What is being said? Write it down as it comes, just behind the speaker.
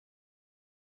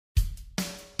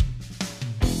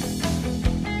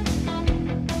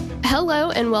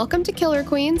Hello and welcome to Killer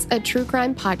Queens, a true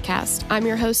crime podcast. I'm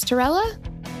your host, Torella.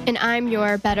 And I'm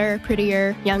your better,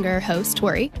 prettier, younger host,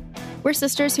 Tori. We're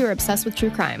sisters who are obsessed with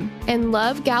true crime. And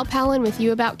love gal-palin with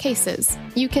you about cases.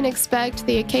 You can expect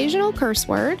the occasional curse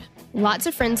word, lots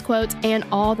of Friends quotes, and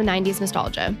all the 90s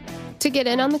nostalgia. To get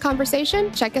in on the conversation,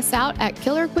 check us out at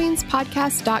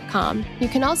killerqueenspodcast.com. You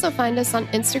can also find us on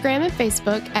Instagram and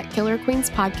Facebook at Killer Queens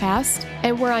Podcast,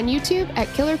 and we're on YouTube at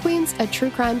Killer Queens, a true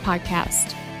crime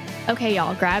podcast. Okay,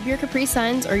 y'all, grab your Capri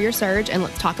Suns or your Surge, and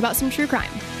let's talk about some true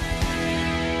crime.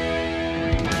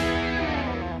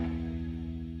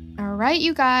 All right,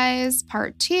 you guys,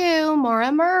 part 2,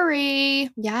 Maura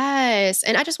Murray. Yes,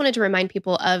 and I just wanted to remind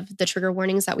people of the trigger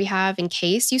warnings that we have in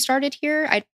case you started here.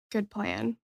 Good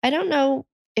plan. I don't know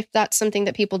if that's something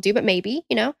that people do, but maybe,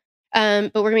 but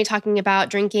we're going to be talking about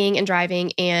drinking and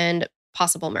driving and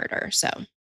possible murder. So,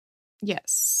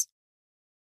 yes.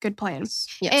 Good plan.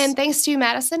 Yes. And thanks to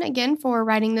Madison again for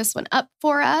writing this one up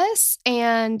for us.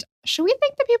 And should we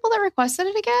thank the people that requested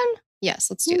it again? Yes,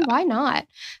 let's do that. Why not?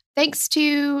 Thanks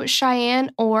to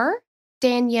Cheyenne Orr,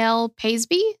 Danielle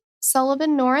Paisby,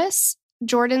 Sullivan Norris,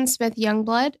 Jordan Smith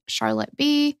Youngblood, Charlotte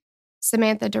B.,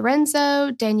 Samantha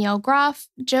Dorenzo, Danielle Groff,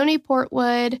 Joni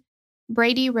Portwood,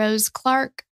 Brady Rose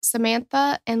Clark,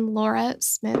 Samantha, and Laura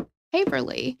Smith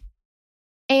Haverly.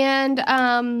 And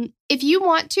if you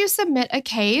want to submit a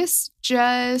case,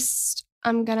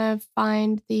 I'm going to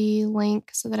find the link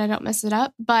so that I don't mess it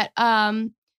up. But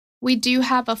we do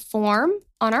have a form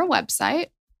on our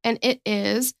website, and it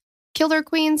is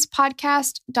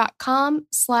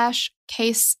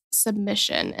killerqueenspodcast.com/case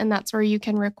submission. And that's where you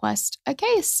can request a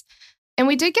case. And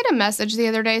we did get a message the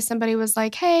other day. Somebody was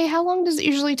like, hey, how long does it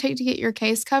usually take to get your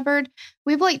case covered?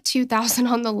 We have like 2,000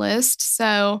 on the list.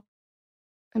 So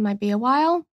it might be a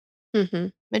while. Mm-hmm.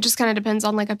 It just kind of depends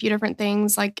on like a few different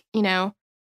things. Like,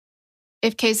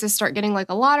 if cases start getting like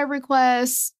a lot of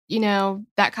requests,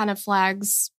 that kind of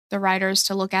flags the writers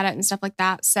to look at it and stuff like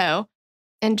that. So,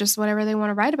 and just whatever they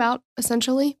want to write about,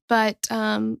 essentially. But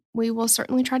we will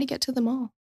certainly try to get to them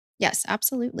all. Yes,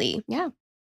 absolutely. Yeah.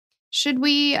 Should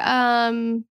we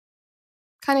kind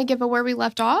of give a where we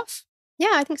left off?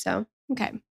 Yeah, I think so.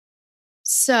 Okay.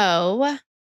 So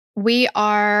we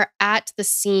are at the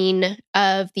scene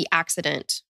of the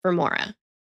accident for Maura.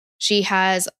 She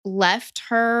has left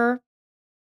her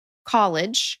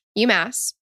college,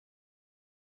 UMass.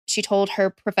 She told her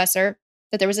professor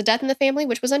that there was a death in the family,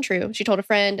 which was untrue. She told a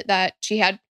friend that she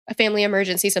had a family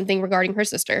emergency, something regarding her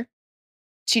sister.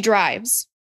 She drives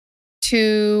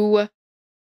to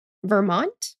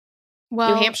Vermont?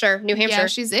 Well, New Hampshire. Yeah,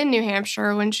 she's in New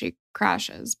Hampshire when she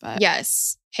crashes, but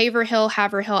yes. Haverhill.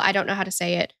 I don't know how to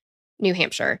say it. New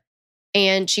Hampshire.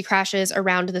 And she crashes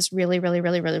around this really, really,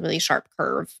 really, really, really sharp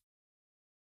curve.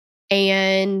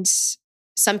 And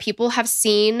some people have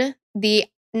seen I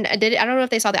don't know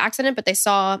if they saw the accident, but they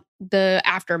saw the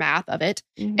aftermath of it.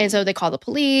 Mm-hmm. And so they call the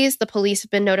police. The police have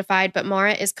been notified, but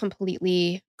Maura is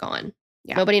completely gone.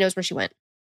 Yeah. Nobody knows where she went.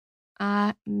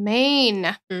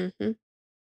 Maine. Mm-hmm.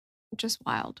 Just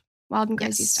wild and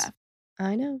crazy stuff.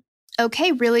 I know.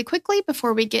 Okay, really quickly,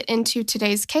 before we get into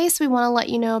today's case, we want to let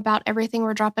you know about everything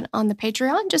we're dropping on the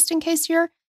Patreon, just in case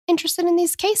you're interested in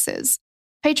these cases.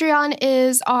 Patreon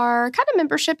is our kind of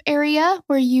membership area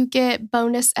where you get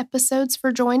bonus episodes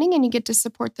for joining and you get to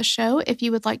support the show if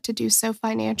you would like to do so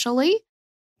financially.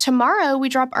 Tomorrow, we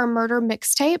drop our murder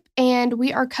mixtape, and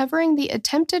we are covering the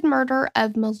attempted murder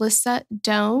of Melissa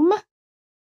Dome.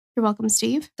 You're welcome,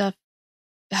 Steve.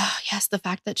 Yes, the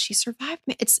fact that she survived.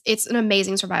 It's an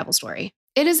amazing survival story.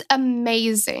 It is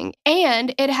amazing.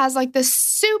 And it has like this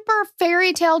super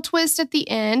fairy tale twist at the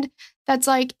end that's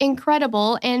like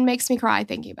incredible and makes me cry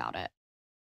thinking about it.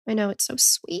 I know, it's so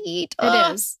sweet.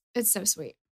 It is. It's so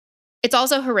sweet. It's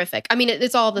also horrific. I mean,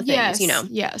 it's all the things,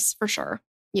 Yes, for sure.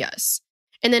 Yes.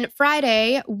 And then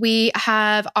Friday, we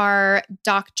have our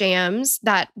Doc Jams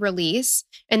that release,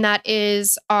 and that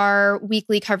is our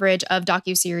weekly coverage of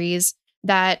docuseries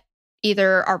that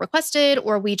either are requested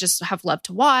or we just have loved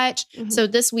to watch. Mm-hmm. So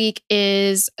this week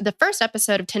is the first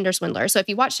episode of Tinder Swindler. So if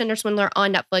you watch Tinder Swindler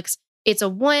on Netflix, it's a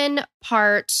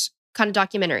 1-part kind of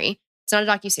documentary. It's not a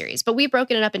docuseries, but we've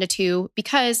broken it up into 2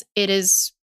 because it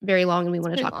is very long and we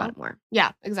want to talk about it more.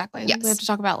 Yeah, exactly. Yes. We have to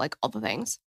talk about like all the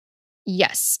things.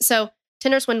 Yes. So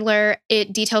Tinder Swindler,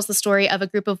 it details the story of a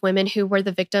group of women who were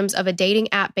the victims of a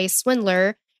dating app-based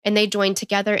swindler, and they joined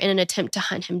together in an attempt to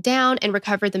hunt him down and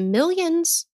recover the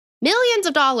millions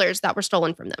of dollars that were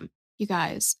stolen from them. You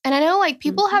guys. And I know like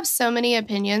people have so many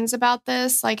opinions about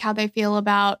this, like how they feel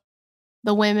about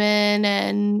the women.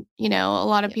 And, a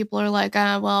lot of people are like,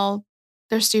 well,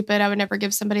 they're stupid. I would never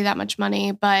give somebody that much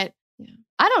money. But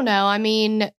I don't know. I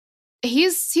mean,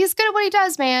 he's good at what he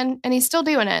does, man, and he's still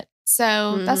doing it.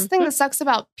 So that's the thing that sucks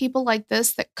about people like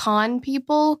this that con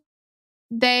people.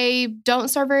 They don't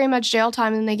serve very much jail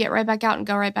time and they get right back out and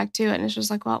go right back to it. And it's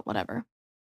just like, well, whatever.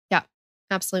 Yeah,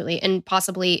 absolutely. And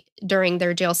possibly during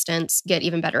their jail stints, get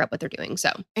even better at what they're doing.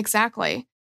 So exactly.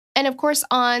 And of course,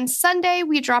 on Sunday,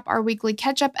 we drop our weekly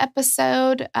catch-up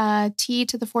episode, T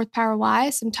to the 4th power Y,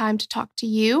 some time to talk to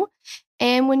you.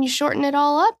 And when you shorten it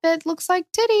all up, it looks like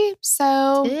titty.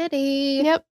 So titty.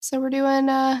 Yep. So we're doing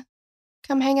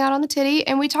come hang out on the titty.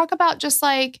 And we talk about just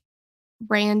like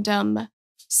random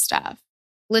stuff.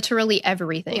 Literally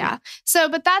everything. Yeah. So,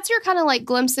 but that's your kind of like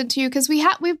glimpse into, because we've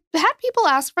had people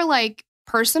ask for like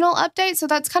personal updates. So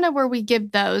that's kind of where we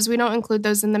give those. We don't include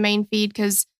those in the main feed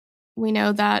because we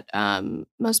know that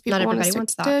most people want to stick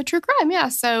to true crime. Yeah.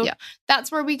 So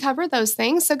that's where we cover those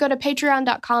things. So go to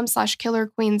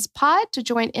patreon.com/killerqueenspod to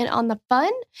join in on the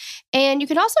fun. And you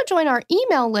can also join our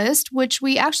email list, which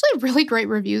we actually have really great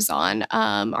reviews on.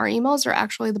 Our emails are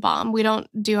actually the bomb. We don't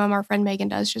do them. Our friend Megan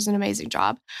does. She does an amazing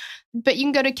job. But you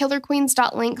can go to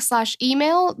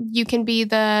killerqueens.link/email. You can be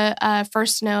the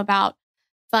first to know about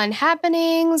fun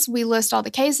happenings. We list all the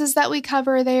cases that we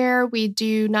cover there. We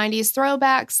do 90s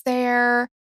throwbacks there.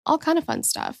 All kind of fun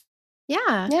stuff.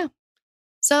 Yeah. Yeah.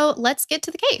 So let's get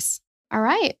to the case. All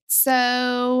right.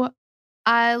 So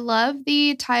I love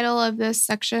the title of this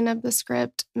section of the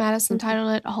script. Madison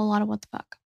titled it A Whole Lot of What the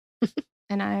Fuck.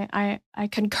 And I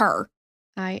concur.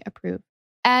 I approve.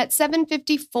 At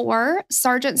 7:54,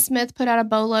 Sergeant Smith put out a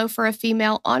bolo for a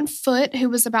female on foot who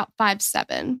was about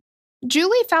 5'7".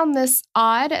 Julie found this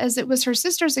odd as it was her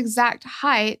sister's exact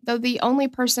height, though the only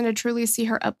person to truly see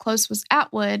her up close was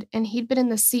Atwood, and he'd been in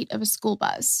the seat of a school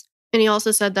bus. And he also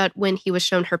said that when he was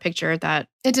shown her picture that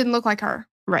it didn't look like her.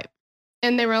 Right.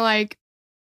 And they were like,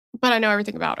 but I know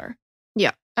everything about her.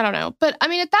 Yeah. I don't know. But I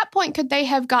mean, at that point, could they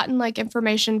have gotten like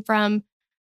information from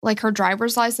like her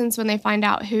driver's license when they find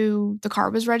out who the car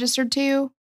was registered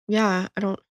to? Yeah,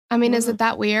 is it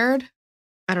that weird?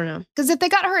 I don't know. Because if they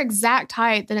got her exact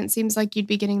height, then it seems like you'd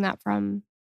be getting that from,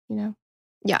 Yeah.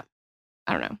 I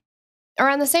don't know.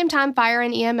 Around the same time, fire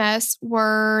and EMS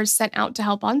were sent out to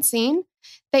help on scene.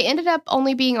 They ended up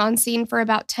only being on scene for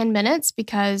about 10 minutes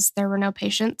because there were no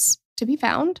patients to be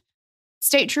found.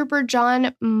 State Trooper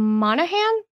John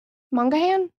Monaghan?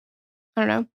 I don't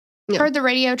know. Yeah. Heard the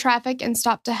radio traffic and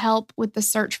stopped to help with the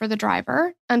search for the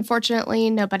driver. Unfortunately,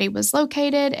 nobody was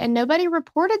located and nobody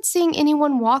reported seeing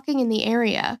anyone walking in the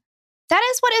area. That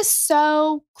is what is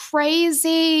so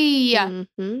crazy.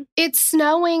 Mm-hmm. It's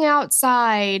snowing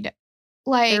outside.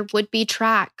 Like there would be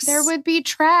tracks.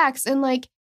 And like,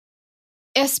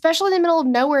 especially in the middle of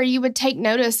nowhere, you would take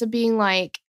notice of being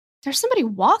like, there's somebody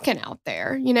walking out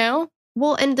there,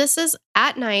 Well, and this is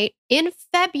at night in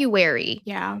February.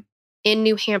 Yeah. In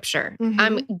New Hampshire. Mm-hmm.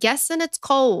 I'm guessing it's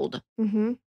cold.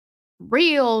 Mm-hmm.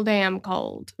 Real damn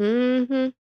cold. Mm-hmm.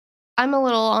 I'm a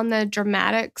little on the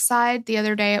dramatic side. The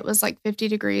other day it was like 50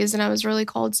 degrees and I was really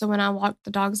cold. So when I walked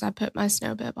the dogs, I put my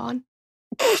snow bib on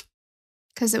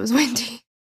because it was windy.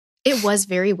 It was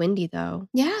very windy though.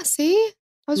 Yeah, see?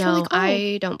 I was really cold.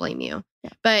 I don't blame you.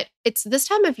 Yeah. But it's this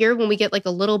time of year when we get like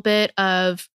a little bit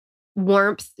of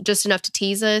warmth, just enough to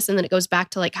tease us, and then it goes back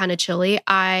to like kind of chilly.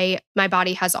 My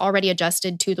body has already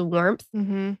adjusted to the warmth.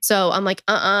 Mm-hmm. So I'm like,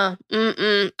 I'm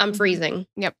freezing.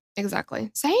 Yep,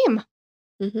 exactly. Same.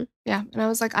 Mm-hmm. Yeah. And I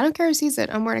was like, I don't care who sees it.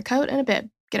 I'm wearing a coat and a bib.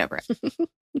 Get over it.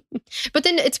 But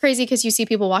then it's crazy because you see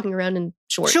people walking around in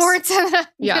shorts.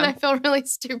 Yeah. And I feel really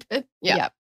stupid. Yeah.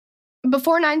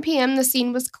 Before 9 p.m., the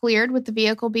scene was cleared with the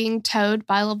vehicle being towed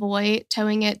by Lavoie,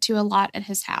 towing it to a lot at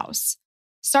his house.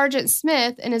 Sergeant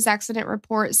Smith, in his accident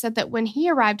report, said that when he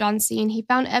arrived on scene, he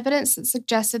found evidence that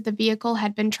suggested the vehicle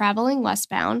had been traveling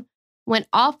westbound, went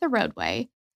off the roadway,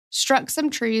 struck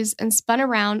some trees, and spun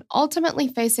around, ultimately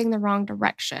facing the wrong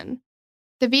direction.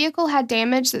 The vehicle had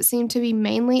damage that seemed to be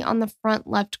mainly on the front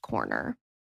left corner.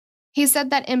 He said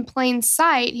that in plain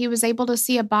sight, he was able to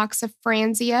see a box of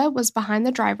Franzia was behind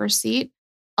the driver's seat,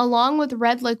 along with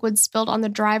red liquid spilled on the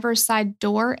driver's side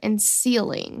door and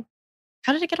ceiling.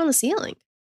 How did it get on the ceiling?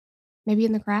 Maybe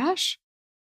in the crash?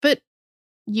 But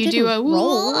you do a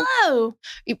roll. Whoa.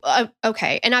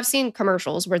 Okay. And I've seen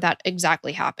commercials where that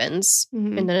exactly happens.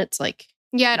 Mm-hmm. And then it's like...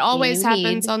 Yeah, it always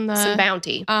happens on the... Some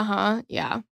bounty.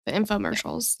 Yeah. The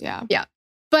infomercials. Yeah. Yeah.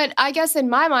 But I guess in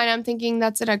my mind, I'm thinking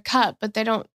that's in a cup, but they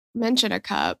don't mention a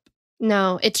cup.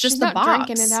 No, it's just the box.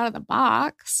 Drinking it out of the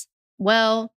box.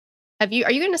 Well, are you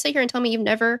going to sit here and tell me you've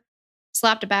never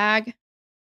slapped a bag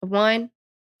of wine?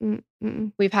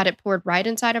 Mm-mm. We've had it poured right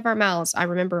inside of our mouths. I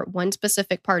remember one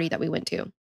specific party that we went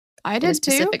to. I did too. A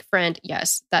specific friend,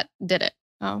 yes, that did it.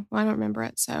 Oh, well, I don't remember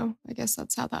it. So I guess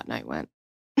that's how that night went.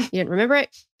 You didn't remember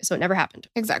it, so it never happened.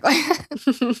 Exactly.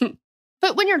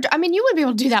 But when you wouldn't be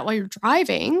able to do that while you're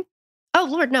driving. Oh,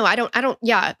 Lord, no, I don't.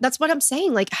 Yeah, that's what I'm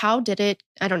saying. Like, how did it?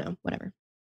 I don't know. Whatever.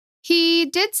 He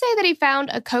did say that he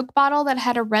found a Coke bottle that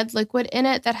had a red liquid in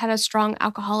it that had a strong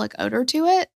alcoholic odor to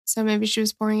it. So maybe she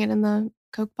was pouring it in the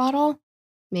Coke bottle.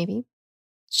 Maybe.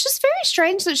 It's just very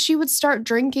strange that she would start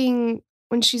drinking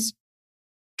when she's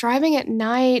driving at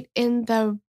night in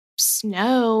the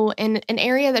snow in an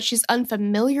area that she's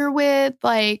unfamiliar with.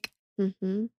 Like,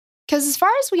 because as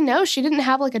far as we know, she didn't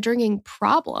have like a drinking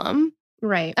problem.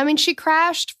 Right. I mean, she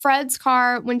crashed Fred's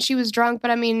car when she was drunk,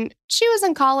 but I mean, she was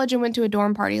in college and went to a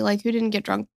dorm party. Like, who didn't get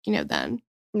drunk, then?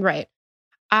 Right.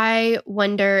 I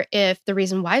wonder if the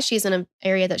reason why she's in an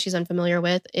area that she's unfamiliar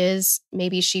with is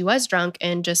maybe she was drunk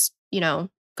and just,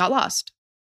 got lost.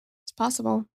 It's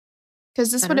possible.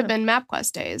 Because this would have been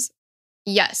MapQuest days.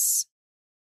 Yes.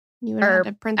 You would have had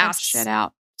to print that shit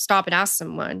out. Stop and ask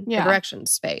someone the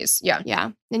directions space. Yeah.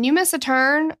 Yeah. And you miss a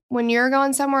turn when you're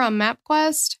going somewhere on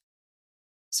MapQuest,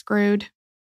 screwed.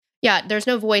 Yeah. There's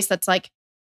no voice that's like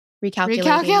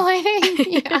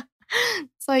recalculating. Yeah.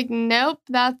 It's like, nope,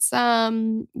 that's,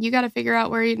 you got to figure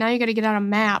out now you got to get out a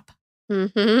map.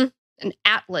 An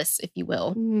atlas, if you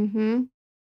will.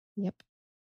 Yep.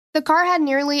 The car had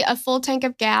nearly a full tank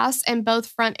of gas and both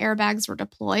front airbags were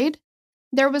deployed.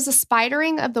 There was a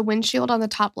spidering of the windshield on the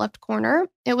top left corner.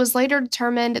 It was later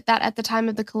determined that at the time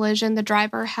of the collision, the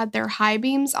driver had their high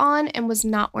beams on and was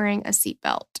not wearing a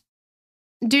seatbelt.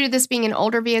 Due to this being an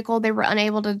older vehicle, they were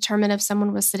unable to determine if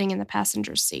someone was sitting in the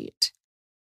passenger seat.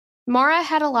 Maura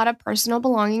had a lot of personal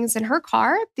belongings in her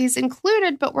car. These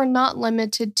included, but were not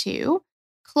limited to,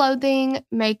 clothing,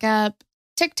 makeup,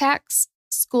 Tic Tacs,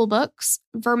 school books,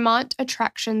 Vermont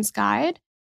Attractions Guide,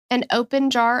 an open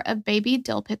jar of baby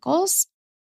dill pickles,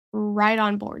 right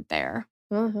on board there.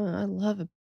 I love a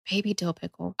baby dill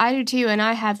pickle. I do too, and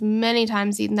I have many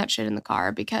times eaten that shit in the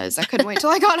car because I couldn't wait till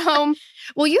I got home.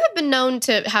 Well, you have been known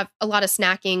to have a lot of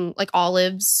snacking, like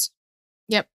olives.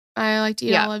 Yep, I like to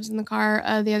eat olives in the car.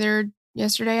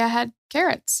 Yesterday I had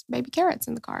baby carrots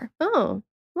in the car. Oh,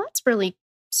 well, that's really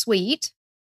sweet.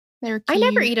 They were cute. I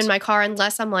never eat in my car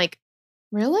unless I'm like,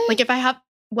 really? Like if I have,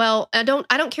 I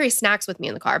don't carry snacks with me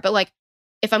in the car, but like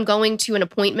if I'm going to an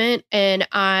appointment and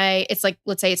it's like,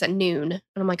 let's say it's at noon and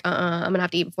I'm like, I'm going to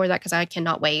have to eat before that because I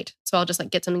cannot wait. So I'll just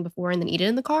like get something before and then eat it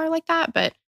in the car like that.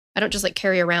 But I don't just like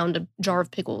carry around a jar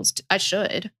of pickles. I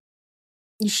should.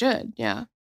 You should. Yeah. If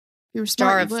you were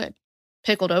smart, you would.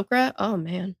 Pickled okra. Oh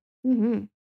man. An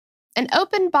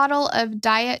open bottle of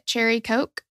Diet Cherry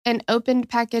Coke, an opened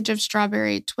package of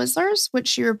strawberry Twizzlers, which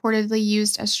she reportedly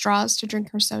used as straws to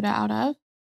drink her soda out of.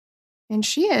 And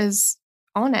she is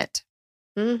on it.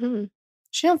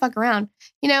 She don't fuck around.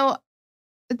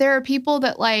 There are people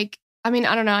that like, I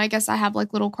don't know, I guess I have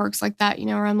like little quirks like that,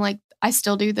 where I'm like, I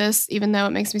still do this, even though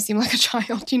it makes me seem like a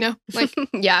child, Like,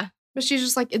 yeah. But she's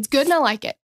just like, it's good and I like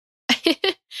it.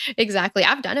 Exactly.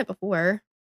 I've done it before.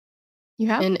 You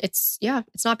have? And it's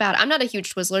not bad. I'm not a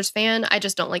huge Twizzlers fan. I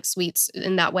just don't like sweets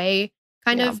in that way,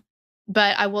 kind of.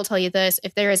 But I will tell you this,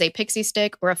 if there is a pixie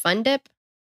stick or a Fun Dip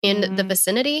in the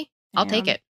vicinity, I'll take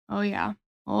it. Oh, yeah.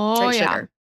 Oh, Straight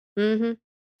sugar.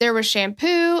 There was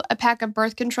shampoo, a pack of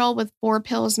birth control with 4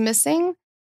 pills missing,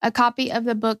 a copy of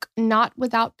the book Not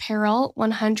Without Peril,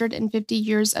 150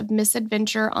 Years of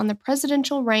Misadventure on the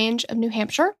Presidential Range of New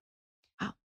Hampshire.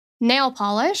 Wow. Nail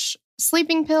polish,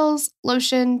 sleeping pills,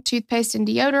 lotion, toothpaste, and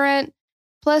deodorant,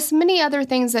 plus many other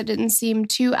things that didn't seem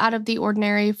too out of the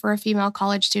ordinary for a female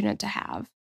college student to have.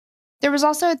 There was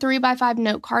also a 3x5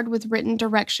 note card with written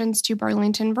directions to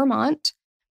Burlington, Vermont.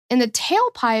 In the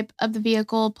tailpipe of the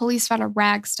vehicle, police found a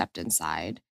rag stuffed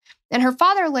inside. And her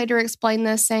father later explained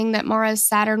this, saying that Maura's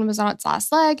Saturn was on its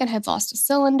last leg and had lost a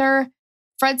cylinder.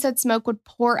 Fred said smoke would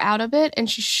pour out of it, and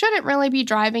she shouldn't really be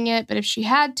driving it, but if she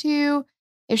had to,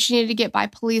 if she needed to get by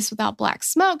police without black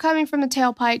smoke coming from the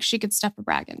tailpipe, she could stuff a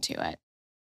rag into it.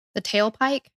 The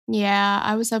tailpipe? Yeah,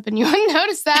 I was hoping you wouldn't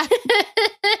notice that.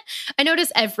 I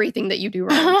notice everything that you do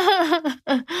wrong.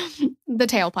 The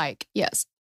tailpipe, yes.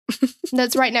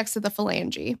 That's right next to the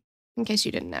phalange, in case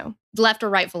you didn't know. The left or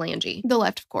right phalange? The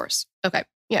left, of course. Okay.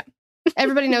 Yeah.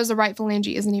 Everybody knows the right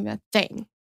phalange isn't even a thing.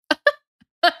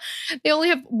 They only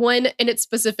have one, and it's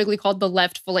specifically called the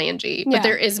left phalange, but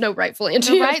there is no right phalange.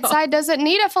 The right side doesn't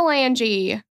need a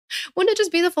phalange. Wouldn't it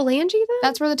just be the phalange then?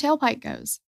 That's where the tailpipe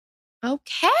goes.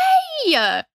 Okay.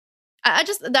 I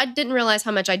didn't realize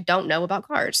how much I don't know about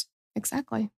cars.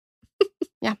 Exactly.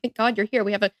 Yeah. Thank God you're here.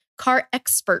 We have a car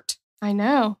expert. I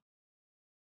know.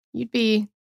 You'd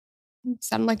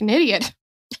sound like an idiot.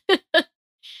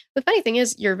 The funny thing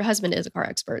is, your husband is a car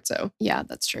expert, so. Yeah,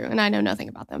 that's true. And I know nothing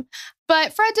about them.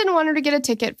 But Fred didn't want her to get a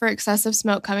ticket for excessive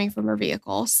smoke coming from her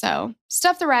vehicle. So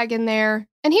stuffed the rag in there.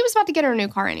 And he was about to get her a new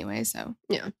car anyway. So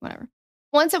Yeah. Whatever.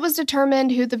 Once it was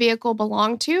determined who the vehicle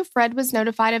belonged to, Fred was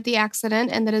notified of the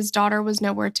accident and that his daughter was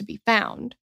nowhere to be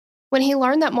found. When he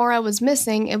learned that Maura was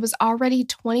missing, it was already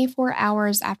 24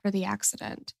 hours after the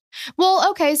accident. Well,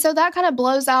 okay, so that kind of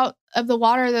blows out of the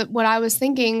water that what I was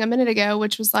thinking a minute ago,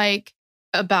 which was like,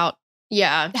 about,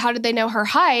 yeah. how did they know her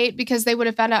height? Because they would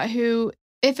have found out who,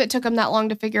 if it took them that long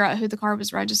to figure out who the car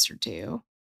was registered to.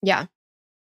 Yeah.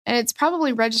 And it's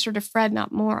probably registered to Fred,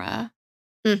 not Maura.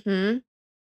 Mm-hmm.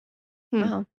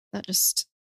 Wow, that just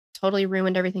totally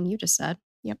ruined everything you just said.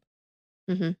 Yep.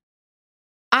 Mm-hmm.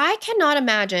 I cannot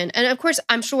imagine. And of course,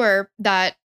 I'm sure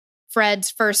that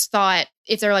Fred's first thought,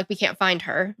 if they're like, we can't find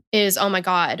her, is, oh my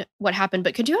God, what happened?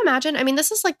 But could you imagine? I mean,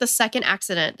 this is like the second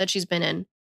accident that she's been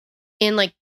in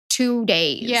like 2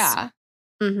 days. Yeah.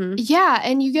 Mm-hmm. Yeah.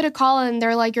 And you get a call and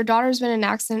they're like, your daughter's been in an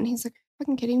accident. He's like, are you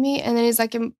fucking kidding me? And then he's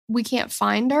like, we can't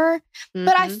find her. Mm-hmm.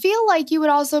 But I feel like you would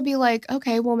also be like,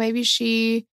 okay, well, maybe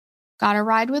she got a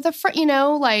ride with a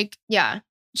friend, like, yeah,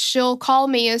 she'll call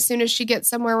me as soon as she gets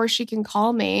somewhere where she can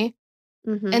call me.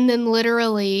 Mm-hmm. And then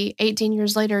literally 18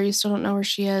 years later, you still don't know where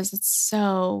she is. It's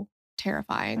so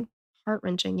terrifying.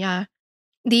 Heart-wrenching, yeah.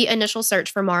 The initial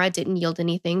search for Maura didn't yield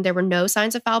anything. There were no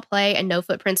signs of foul play and no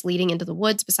footprints leading into the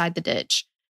woods beside the ditch.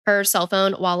 Her cell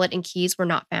phone, wallet, and keys were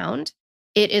not found.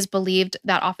 It is believed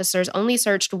that officers only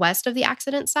searched west of the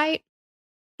accident site.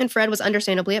 And Fred was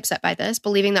understandably upset by this,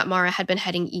 believing that Maura had been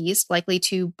heading east, likely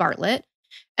to Bartlett,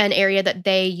 an area that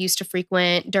they used to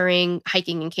frequent during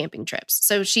hiking and camping trips.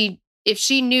 So if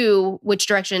she knew which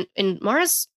direction, and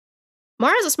Maura's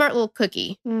a smart little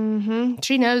cookie. Mm-hmm.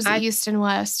 She knows the east and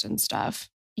west and stuff.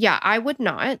 Yeah, I would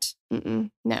not. No.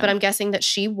 But I'm guessing that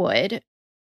she would.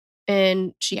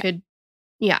 And she could,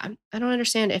 I don't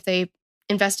understand if they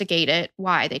investigate it,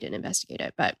 why they didn't investigate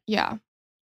it. But yeah.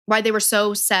 Why they were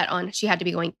so set on she had to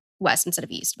be going west instead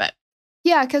of east. But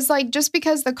yeah, because just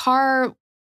because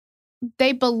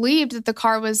they believed that the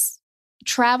car was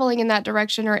traveling in that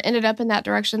direction or ended up in that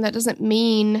direction, that doesn't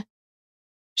mean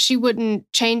she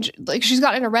wouldn't change. Like, she's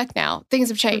gotten in a wreck now. Things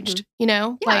have changed,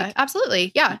 Yeah,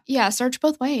 absolutely. Yeah. Yeah, search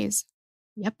both ways.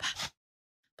 Yep.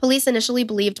 Police initially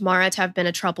believed Maura to have been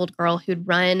a troubled girl who'd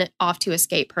run off to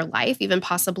escape her life, even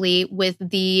possibly with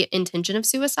the intention of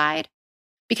suicide.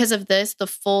 Because of this, the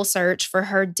full search for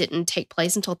her didn't take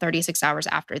place until 36 hours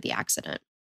after the accident.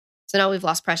 So now we've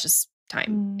lost precious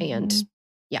time. Mm-hmm. And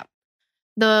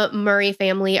the Murray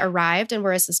family arrived and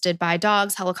were assisted by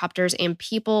dogs, helicopters, and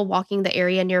people walking the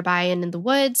area nearby and in the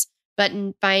woods, but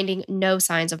finding no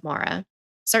signs of Maura.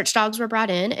 Search dogs were brought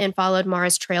in and followed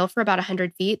Maura's trail for about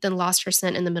 100 feet, then lost her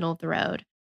scent in the middle of the road.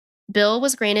 Bill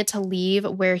was granted to leave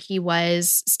where he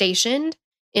was stationed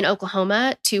in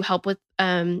Oklahoma to help with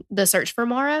the search for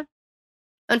Maura.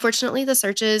 Unfortunately, the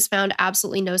searches found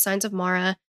absolutely no signs of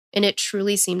Maura, and it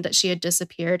truly seemed that she had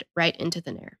disappeared right into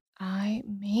thin air. I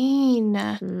mean,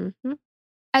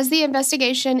 as the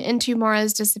investigation into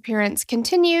Maura's disappearance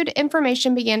continued,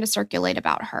 information began to circulate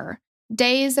about her.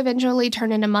 Days eventually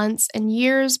turned into months and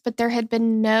years, but there had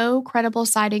been no credible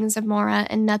sightings of Maura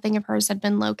and nothing of hers had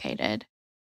been located.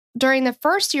 During the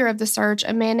first year of the search,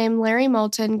 a man named Larry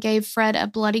Moulton gave Fred a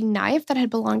bloody knife that had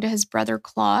belonged to his brother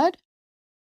Claude.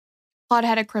 Claude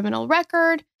had a criminal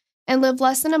record and lived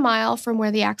less than a mile from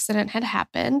where the accident had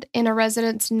happened in a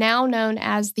residence now known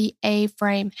as the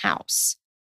A-Frame House.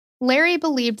 Larry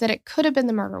believed that it could have been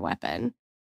the murder weapon.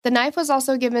 The knife was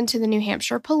also given to the New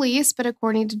Hampshire police, but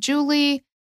according to Julie,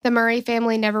 the Murray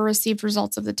family never received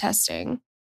results of the testing.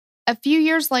 A few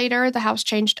years later, the house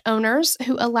changed owners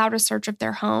who allowed a search of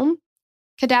their home.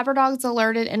 Cadaver dogs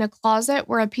alerted in a closet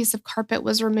where a piece of carpet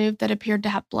was removed that appeared to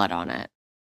have blood on it.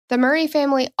 The Murray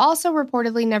family also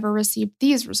reportedly never received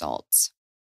these results.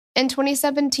 In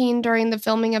 2017, during the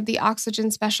filming of the Oxygen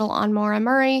special on Maura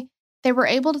Murray, they were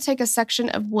able to take a section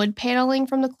of wood paneling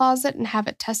from the closet and have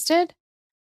it tested.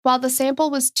 While the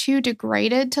sample was too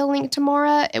degraded to link to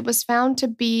Maura, it was found to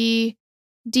be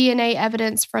DNA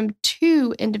evidence from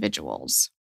 2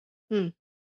 individuals.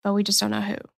 But we just don't know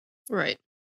who. Right.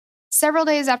 Several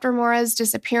days after Maura's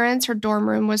disappearance, her dorm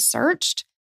room was searched.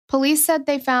 Police said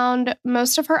they found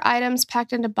most of her items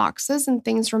packed into boxes and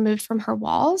things removed from her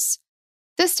walls.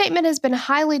 This statement has been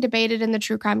highly debated in the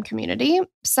true crime community.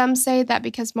 Some say that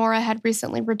because Maura had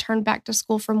recently returned back to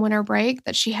school from winter break,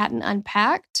 that she hadn't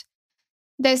unpacked.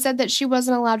 They said that she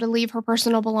wasn't allowed to leave her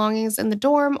personal belongings in the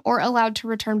dorm or allowed to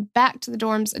return back to the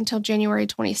dorms until January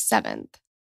 27th.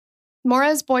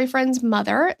 Maura's boyfriend's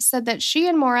mother said that she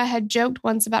and Maura had joked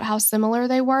once about how similar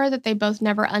they were, that they both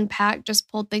never unpacked,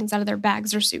 just pulled things out of their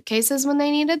bags or suitcases when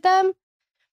they needed them.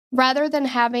 Rather than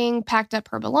having packed up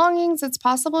her belongings, it's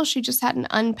possible she just hadn't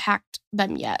unpacked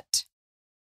them yet.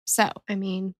 So, I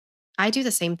mean, I do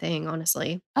the same thing,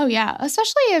 honestly. oh yeah,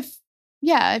 especially if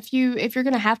you're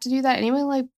going to have to do that anyway,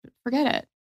 like, forget it.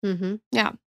 Mm-hmm.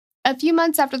 Yeah. A few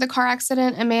months after the car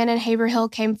accident, a man in Haverhill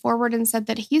came forward and said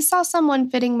that he saw someone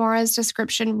fitting Maura's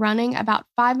description running about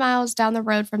 5 miles down the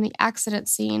road from the accident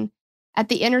scene at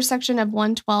the intersection of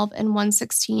 112 and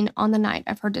 116 on the night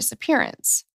of her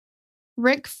disappearance.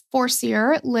 Rick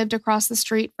Forcier lived across the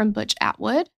street from Butch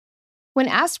Atwood. When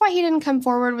asked why he didn't come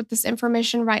forward with this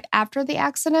information right after the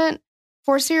accident,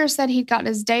 Forcier said he'd gotten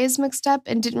his days mixed up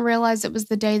and didn't realize it was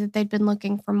the day that they'd been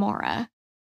looking for Maura.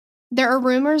 There are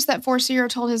rumors that Forcier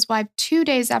told his wife 2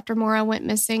 days after Maura went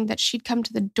missing that she'd come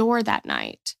to the door that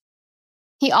night.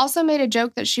 He also made a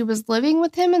joke that she was living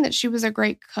with him and that she was a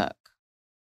great cook.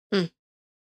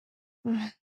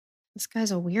 This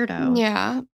guy's a weirdo.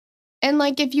 Yeah. And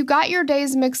like, if you got your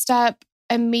days mixed up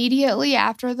immediately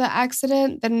after the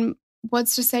accident, then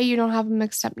what's to say you don't have them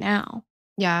mixed up now?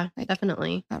 Yeah,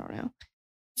 definitely. I don't know.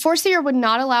 Forcier would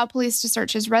not allow police to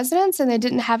search his residence, and they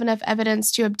didn't have enough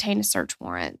evidence to obtain a search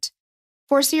warrant.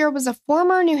 Forcier was a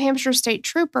former New Hampshire state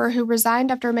trooper who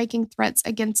resigned after making threats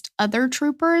against other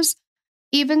troopers,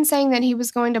 even saying that he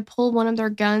was going to pull one of their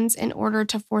guns in order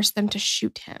to force them to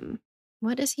shoot him.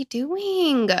 What is he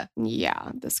doing?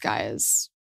 Yeah, this guy is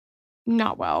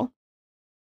not well.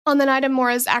 On the night of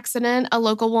Maura's accident, a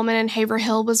local woman in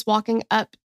Haverhill was walking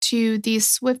up to the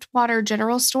Swiftwater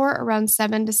General Store around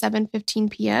 7 to 7:15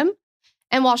 p.m.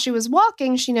 And while she was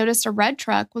walking, she noticed a red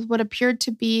truck with what appeared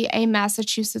to be a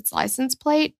Massachusetts license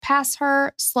plate pass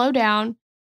her, slow down,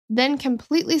 then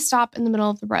completely stop in the middle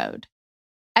of the road.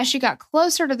 As she got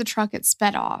closer to the truck, it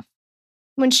sped off.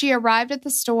 When she arrived at the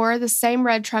store, the same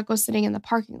red truck was sitting in the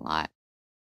parking lot.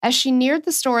 As she neared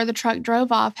the store, the truck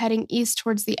drove off, heading east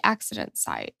towards the accident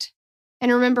site.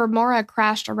 And remember, Maura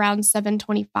crashed around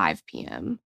 7:25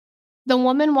 p.m. The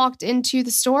woman walked into the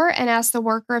store and asked the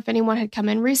worker if anyone had come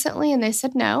in recently, and they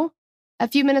said no. A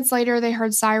few minutes later, they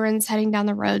heard sirens heading down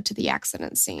the road to the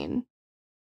accident scene.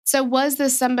 So was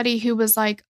this somebody who was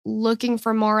like looking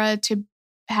for Maura to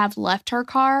have left her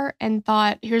car and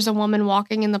thought, here's a woman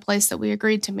walking in the place that we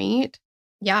agreed to meet?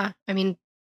 Yeah, I mean,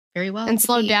 very well. And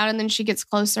slowed down, and then she gets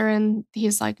closer and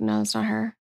he's like, no, it's not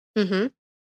her. Mm-hmm.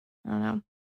 I don't know.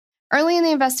 Early in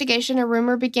the investigation, a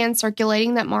rumor began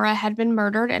circulating that Maura had been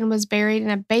murdered and was buried in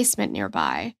a basement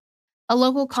nearby. A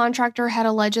local contractor had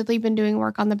allegedly been doing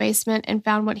work on the basement and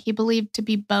found what he believed to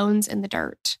be bones in the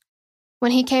dirt.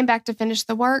 When he came back to finish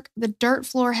the work, the dirt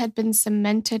floor had been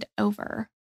cemented over.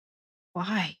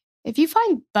 Why? If you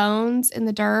find bones in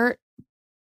the dirt,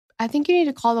 I think you need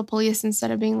to call the police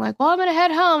instead of being like, well, I'm going to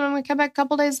head home. I'm going to come back a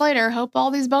couple days later. Hope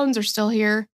all these bones are still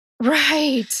here.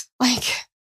 Right. Like,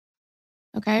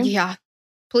 okay. Yeah.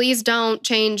 Please don't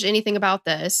change anything about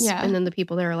this. Yeah. And then the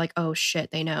people there are like, oh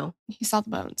shit, they know. He saw the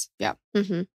bones. Yeah.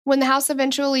 Mm-hmm. When the house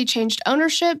eventually changed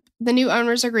ownership, the new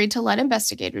owners agreed to let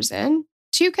investigators in.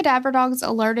 2 cadaver dogs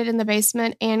alerted in the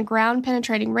basement, and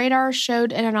ground-penetrating radar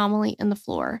showed an anomaly in the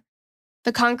floor.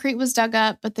 The concrete was dug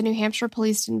up, but the New Hampshire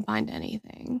police didn't find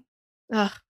anything.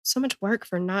 Ugh, so much work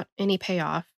for not any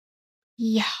payoff.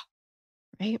 Yeah.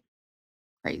 Right?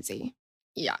 Crazy.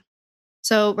 Yeah.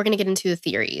 So we're going to get into the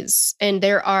theories. And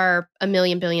there are a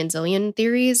million, billion, zillion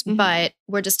theories, but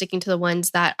we're just sticking to the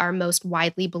ones that are most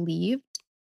widely believed.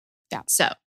 Yeah. So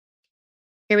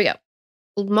here we go.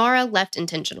 Maura left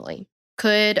intentionally.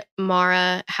 Could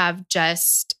Maura have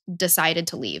just decided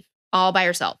to leave all by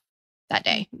herself that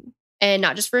day? Mm-hmm. And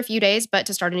not just for a few days, but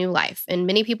to start a new life. And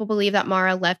many people believe that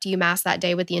Maura left UMass that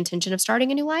day with the intention of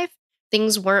starting a new life.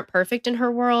 Things weren't perfect in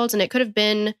her world, and it could have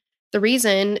been the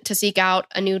reason to seek out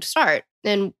a new start.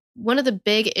 And one of the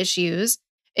big issues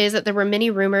is that there were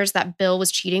many rumors that Bill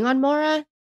was cheating on Maura.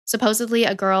 Supposedly,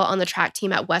 a girl on the track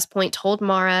team at West Point told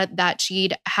Maura that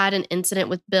she'd had an incident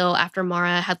with Bill after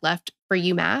Maura had left for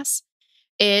UMass.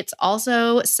 It's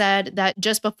also said that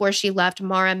just before she left,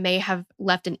 Maura may have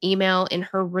left an email in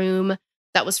her room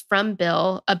that was from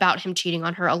Bill about him cheating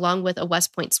on her, along with a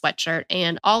West Point sweatshirt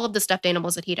and all of the stuffed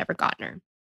animals that he'd ever gotten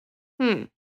her.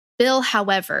 Bill,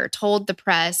 however, told the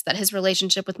press that his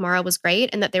relationship with Maura was great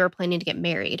and that they were planning to get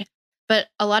married. But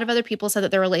a lot of other people said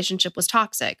that their relationship was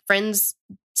toxic. Friends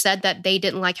said that they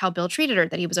didn't like how Bill treated her,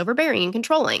 that he was overbearing and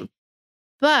controlling.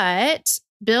 But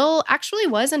Bill actually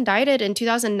was indicted in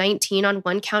 2019 on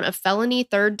one count of felony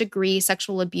third-degree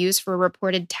sexual abuse for a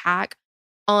reported attack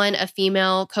on a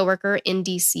female coworker in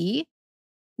D.C.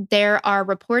 There are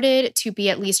reported to be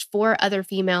at least 4 other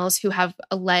females who have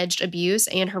alleged abuse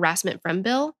and harassment from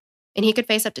Bill, and he could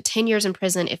face up to 10 years in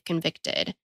prison if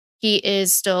convicted. He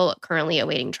is still currently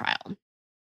awaiting trial.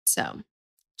 So,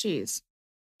 Jeez.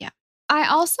 Yeah. I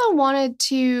also wanted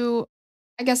to,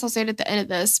 I guess I'll say it at the end of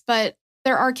this, but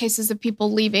there are cases of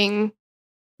people leaving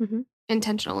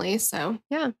intentionally. So,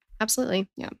 yeah, absolutely.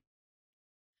 Yeah.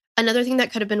 Another thing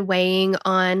that could have been weighing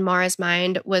on Maura's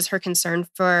mind was her concern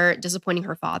for disappointing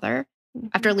her father.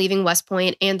 After leaving West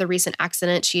Point and the recent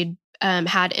accident she'd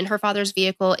had in her father's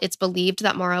vehicle, it's believed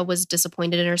that Maura was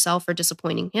disappointed in herself for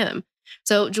disappointing him.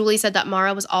 So Julie said that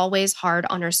Maura was always hard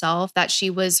on herself, that she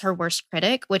was her worst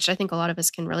critic, which I think a lot of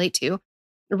us can relate to.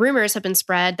 Rumors have been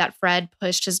spread that Fred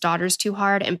pushed his daughters too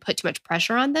hard and put too much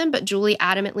pressure on them, but Julie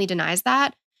adamantly denies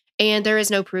that, and there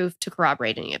is no proof to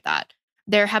corroborate any of that.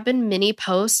 There have been many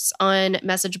posts on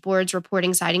message boards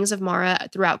reporting sightings of Maura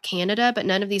throughout Canada, but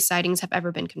none of these sightings have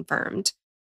ever been confirmed.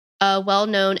 A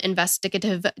well-known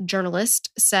investigative journalist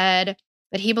said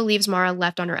that he believes Maura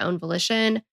left on her own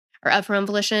volition, or of her own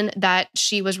volition, that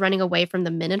she was running away from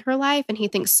the men in her life, and he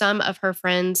thinks some of her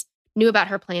friends knew about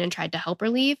her plan and tried to help her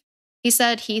leave. He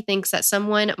said he thinks that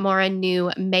someone Maura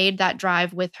knew made that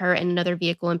drive with her in another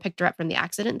vehicle and picked her up from the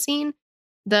accident scene.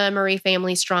 The Murray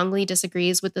family strongly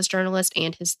disagrees with this journalist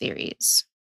and his theories.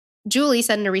 Julie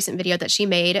said in a recent video that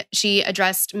she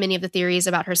addressed many of the theories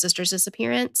about her sister's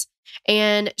disappearance,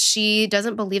 and she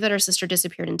doesn't believe that her sister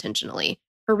disappeared intentionally.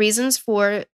 Her reasons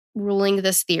for ruling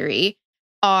this theory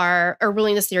out,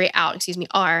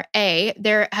 are A,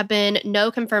 there have been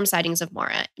no confirmed sightings of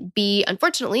Maura. B,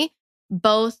 unfortunately,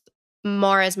 both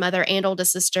Maura's mother and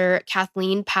oldest sister,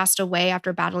 Kathleen, passed away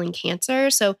after battling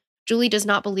cancer. So Julie does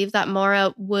not believe that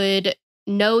Maura would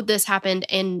know this happened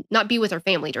and not be with her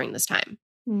family during this time.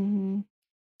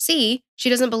 C, she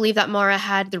doesn't believe that Maura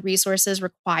had the resources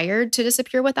required to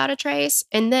disappear without a trace.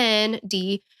 And then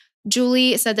D,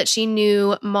 Julie said that she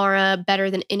knew Maura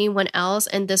better than anyone else,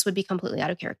 and this would be completely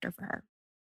out of character for her.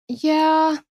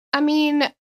 Yeah. I mean,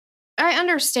 I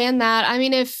understand that. I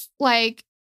mean, if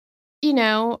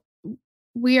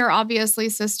we are obviously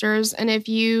sisters, and if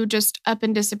you just up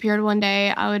and disappeared one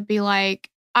day, I would be like,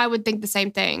 I would think the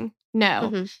same thing.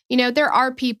 No. There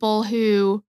are people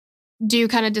who do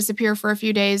kind of disappear for a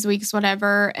few days, weeks,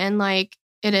 whatever, and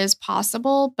it is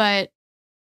possible. But,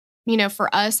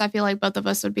 for us, I feel like both of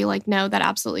us would be like, no, that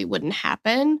absolutely wouldn't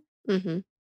happen.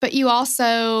 But you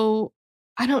also,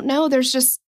 I don't know, there's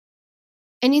just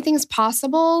anything's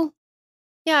possible.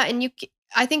 Yeah. And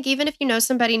I think even if you know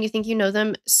somebody and you think you know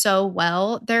them so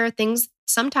well, there are things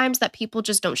sometimes that people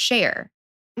just don't share.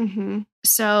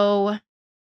 So,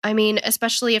 I mean,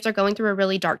 especially if they're going through a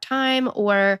really dark time,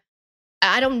 or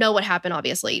I don't know what happened,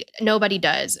 obviously. Nobody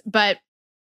does. But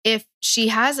if she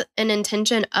has an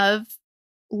intention of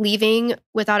leaving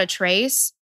without a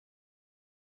trace,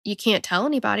 you can't tell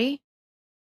anybody.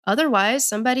 Otherwise,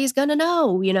 somebody's going to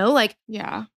know,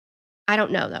 Yeah. I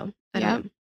don't know, though. I don't know.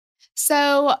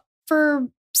 So for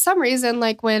some reason,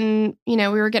 when, we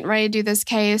were getting ready to do this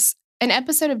case, an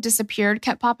episode of Disappeared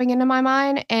kept popping into my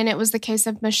mind, and it was the case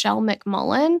of Michelle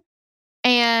McMullen.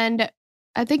 And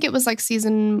I think it was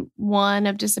season 1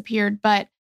 of Disappeared, but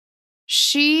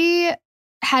she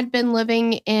had been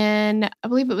living in, I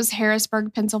believe it was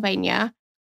Harrisburg, Pennsylvania.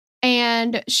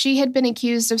 And she had been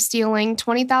accused of stealing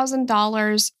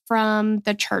 $20,000 from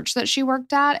the church that she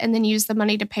worked at and then used the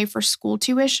money to pay for school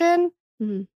tuition.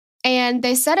 And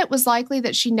they said it was likely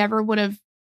that she never would have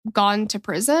gone to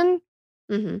prison.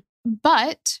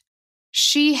 But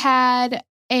she had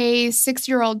a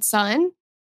 6-year-old son,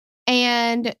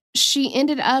 and she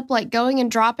ended up going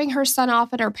and dropping her son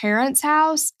off at her parents'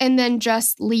 house and then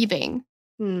just leaving.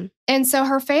 And so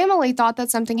her family thought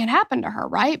that something had happened to her,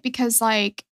 right? Because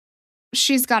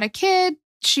she's got a kid,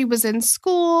 she was in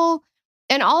school.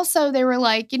 And also they were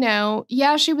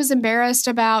yeah, she was embarrassed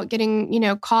about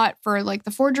getting, caught for the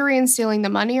forgery and stealing the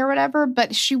money or whatever, but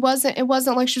it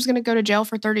wasn't like she was going to go to jail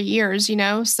for 30 years,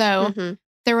 So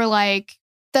they were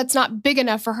that's not big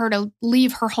enough for her to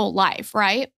leave her whole life,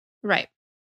 right? Right.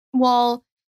 Well,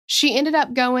 she ended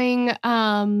up going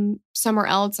somewhere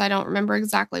else. I don't remember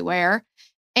exactly where.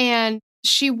 And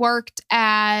she worked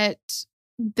at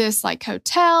this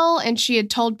hotel, and she had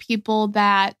told people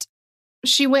that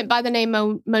she went by the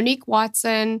name Monique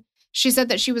Watson. She said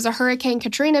that she was a Hurricane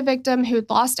Katrina victim who had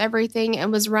lost everything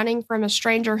and was running from a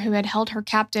stranger who had held her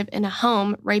captive in a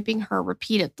home, raping her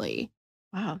repeatedly.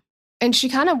 Wow. And she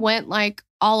kind of went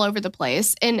all over the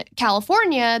place. In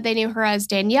California, they knew her as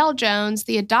Danielle Jones,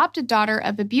 the adopted daughter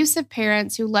of abusive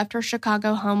parents who left her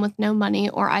Chicago home with no money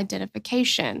or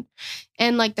identification.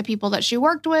 And the people that she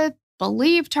worked with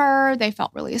believed her. They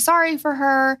felt really sorry for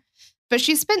her. But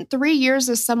she spent 3 years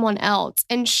with someone else.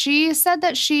 And she said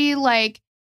that she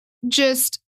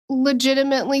just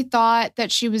legitimately thought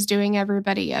that she was doing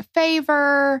everybody a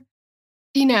favor,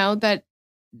 that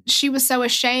she was so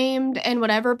ashamed and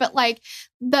whatever. But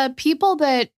the people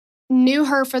that knew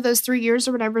her for those 3 years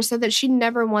or whatever said that she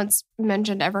never once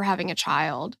mentioned ever having a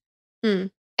child.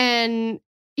 And,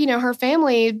 her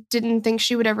family didn't think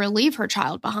she would ever leave her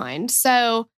child behind.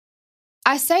 So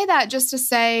I say that just to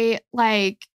say,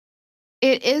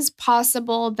 it is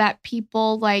possible that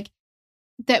people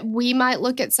that we might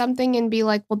look at something and be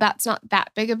like, well, that's not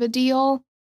that big of a deal.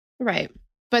 Right.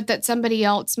 But that somebody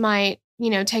else might,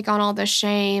 take on all the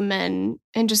shame and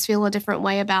just feel a different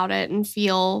way about it and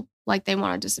feel like they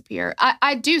want to disappear.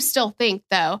 I do still think,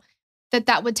 though,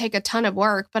 that would take a ton of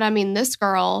work. But I mean, this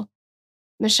girl,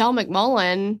 Michelle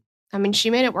McMullen,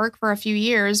 she made it work for a few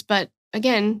years. But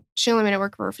again, she only made it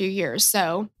work for a few years.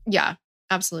 So yeah,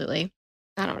 absolutely.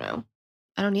 I don't know.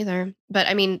 I don't either. But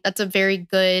that's a very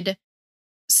good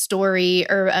story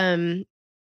or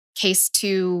case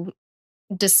to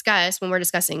discuss when we're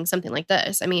discussing something like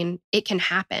this. It can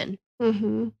happen.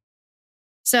 Mm-hmm.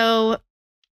 So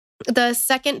the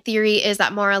second theory is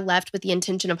that Maura left with the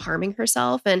intention of harming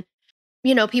herself. And,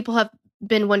 people have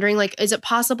been wondering, is it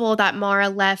possible that Maura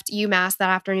left UMass that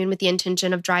afternoon with the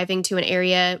intention of driving to an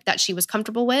area that she was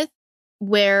comfortable with,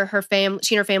 where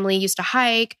she and her family used to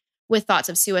hike, with thoughts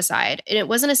of suicide? And it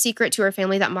wasn't a secret to her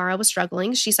family that Maura was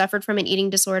struggling. She suffered from an eating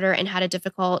disorder and had a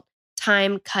difficult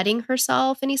time cutting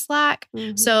herself any slack.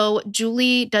 Mm-hmm. So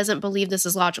Julie doesn't believe this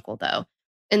is logical, though.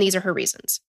 And these are her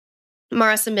reasons.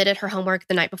 Maura submitted her homework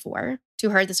the night before. To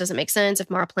her, this doesn't make sense if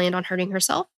Maura planned on hurting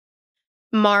herself.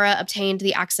 Maura obtained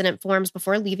the accident forms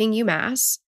before leaving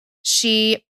UMass.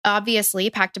 She obviously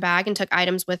packed a bag and took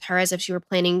items with her as if she were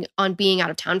planning on being out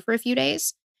of town for a few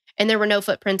days. And there were no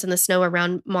footprints in the snow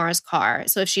around Maura's car.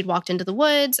 So if she'd walked into the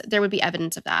woods, there would be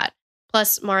evidence of that.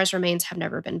 Plus, Maura's remains have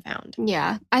never been found.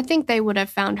 Yeah, I think they would have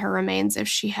found her remains if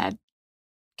she had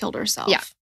killed herself. Yeah,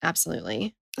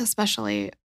 absolutely.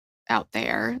 Especially out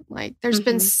there. There's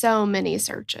been so many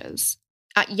searches.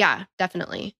 Yeah,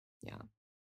 definitely. Yeah.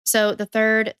 So the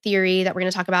third theory that we're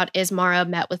going to talk about is Maura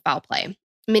met with foul play.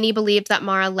 Many believed that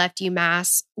Maura left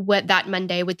UMass that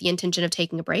Monday with the intention of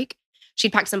taking a break.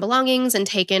 She'd packed some belongings and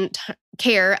taken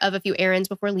care of a few errands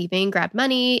before leaving, grabbed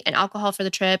money and alcohol for the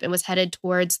trip, and was headed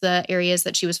towards the areas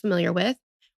that she was familiar with,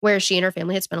 where she and her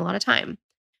family had spent a lot of time.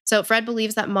 So Fred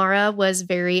believes that Maura was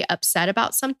very upset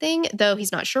about something, though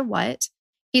he's not sure what.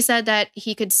 He said that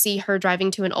he could see her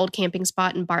driving to an old camping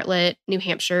spot in Bartlett, New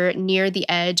Hampshire, near the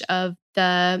edge of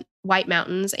the White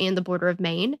Mountains and the border of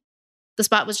Maine. The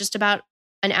spot was just about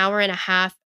an hour and a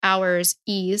half hours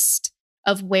east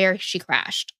of where she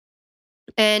crashed.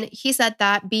 And he said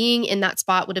that being in that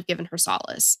spot would have given her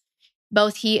solace.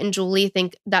 Both he and Julie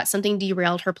think that something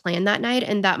derailed her plan that night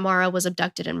and that Maura was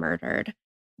abducted and murdered.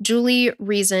 Julie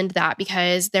reasoned that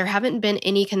because there haven't been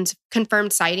any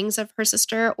confirmed sightings of her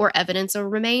sister or evidence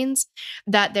of remains,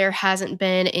 that there hasn't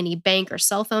been any bank or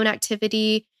cell phone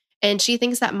activity, and she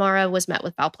thinks that Maura was met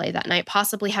with foul play that night,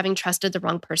 possibly having trusted the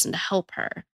wrong person to help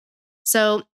her.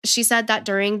 So she said that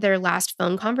during their last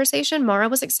phone conversation, Maura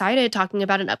was excited, talking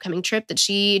about an upcoming trip that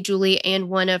she, Julie, and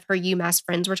one of her UMass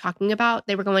friends were talking about.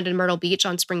 They were going to Myrtle Beach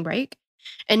on spring break.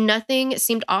 And nothing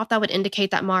seemed off that would indicate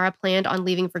that Maura planned on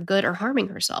leaving for good or harming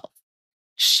herself.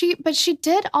 But she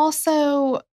did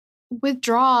also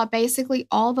withdraw basically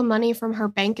all the money from her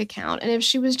bank account. And if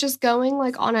she was just going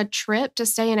on a trip to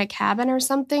stay in a cabin or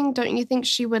something, don't you think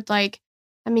she would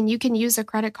you can use a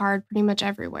credit card pretty much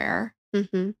everywhere.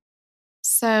 Mm-hmm.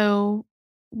 So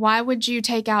why would you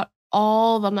take out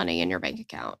all the money in your bank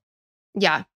account?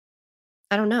 Yeah.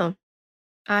 I don't know.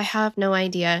 I have no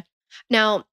idea.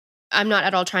 Now, I'm not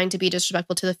at all trying to be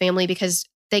disrespectful to the family because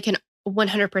they can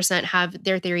 100% have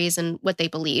their theories and what they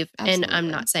believe. Absolutely. And I'm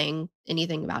not saying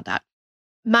anything about that.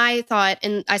 My thought,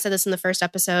 and I said this in the first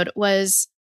episode, was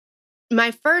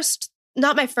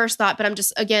not my first thought, but I'm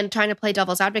just, again, trying to play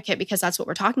devil's advocate because that's what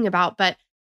we're talking about. But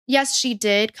yes, she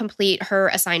did complete her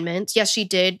assignment. Yes, she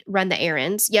did run the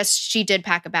errands. Yes, she did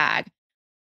pack a bag.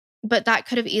 But that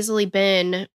could have easily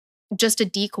been just a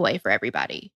decoy for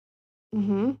everybody.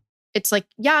 Mm-hmm. It's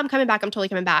yeah, I'm coming back. I'm totally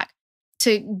coming back,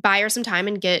 to buy her some time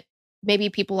and get maybe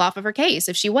people off of her case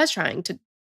if she was trying to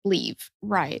leave.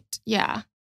 Right. Yeah.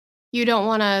 You don't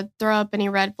want to throw up any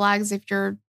red flags if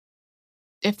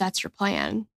that's your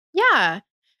plan. Yeah.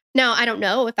 Now, I don't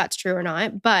know if that's true or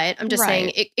not, but I'm just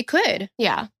saying it could.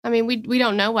 Yeah. We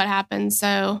don't know what happened,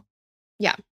 so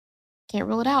yeah. Can't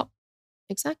rule it out.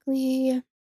 Exactly.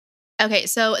 Okay,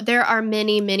 so there are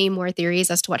many, many more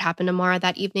theories as to what happened to Maura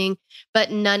that evening,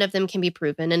 but none of them can be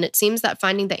proven. And it seems that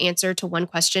finding the answer to one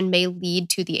question may lead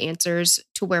to the answers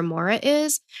to where Maura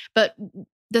is. But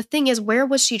the thing is, where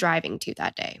was she driving to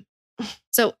that day?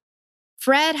 So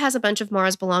Fred has a bunch of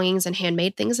Maura's belongings and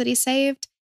handmade things that he saved.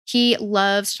 He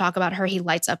loves to talk about her. He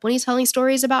lights up when he's telling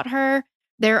stories about her.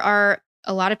 There are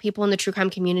a lot of people in the true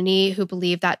crime community who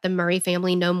believe that the Murray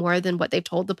family know more than what they've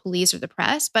told the police or the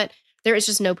press, but there is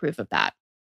just no proof of that.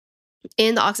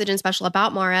 In the Oxygen special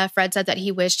about Maura, Fred said that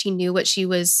he wished he knew what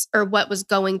what was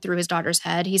going through his daughter's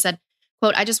head. He said,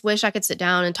 quote, "I just wish I could sit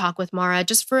down and talk with Maura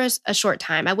just for a short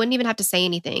time. I wouldn't even have to say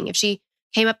anything. If she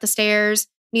came up the stairs,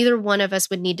 neither one of us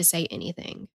would need to say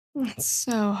anything." It's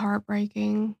so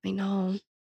heartbreaking. I know.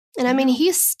 And I mean,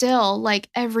 he still, like,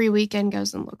 every weekend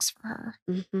goes and looks for her.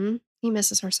 Mm-hmm. He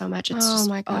misses her so much. It's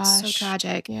my gosh. it's so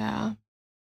tragic. Yeah.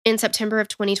 In September of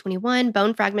 2021,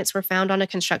 bone fragments were found on a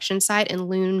construction site in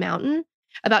Loon Mountain,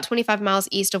 about 25 miles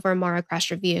east of where Maura crashed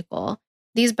her vehicle.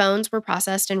 These bones were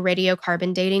processed and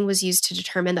radiocarbon dating was used to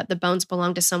determine that the bones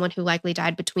belonged to someone who likely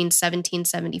died between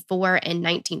 1774 and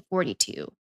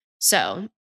 1942. So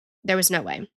there was no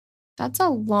way. That's a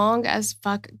long as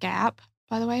fuck gap,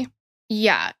 by the way.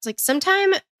 Yeah, it's like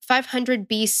sometime 500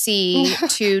 BC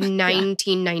to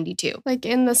 1992. Like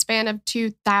in the span of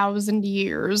 2,000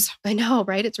 years. I know,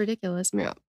 right? It's ridiculous.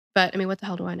 Yeah. But I mean, what the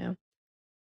hell do I know?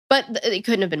 But it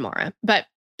couldn't have been Maura. But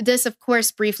this, of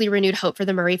course, briefly renewed hope for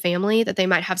the Murray family that they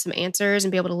might have some answers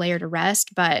and be able to lay her to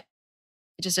rest. But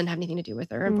it just didn't have anything to do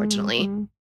with her, unfortunately. Mm-hmm.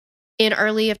 In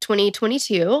early of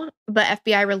 2022, the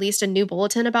FBI released a new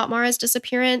bulletin about Maura's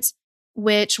disappearance,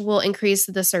 which will increase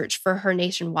the search for her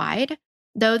nationwide.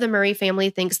 Though the Murray family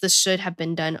thinks this should have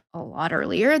been done a lot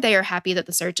earlier, they are happy that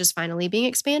the search is finally being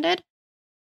expanded.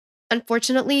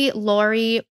 Unfortunately,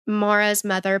 Lori, Maura's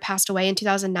mother, passed away in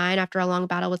 2009 after a long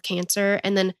battle with cancer.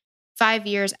 And then 5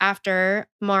 years after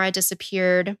Maura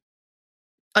disappeared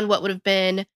on what would have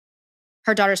been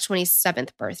her daughter's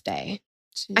 27th birthday.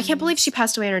 Jeez. I can't believe she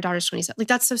passed away on her daughter's 27th. Like,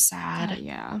 that's so sad.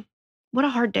 Yeah. What a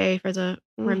hard day for the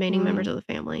remaining members of the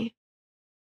family.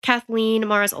 Kathleen,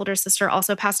 Maura's older sister,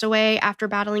 also passed away after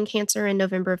battling cancer in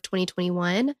November of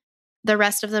 2021. The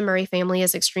rest of the Murray family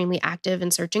is extremely active in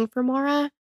searching for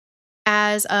Maura.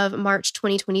 As of March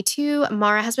 2022,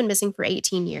 Maura has been missing for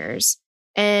 18 years.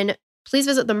 And please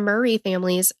visit the Murray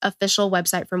family's official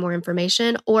website for more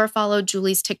information or follow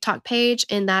Julie's TikTok page,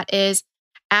 and that is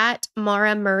at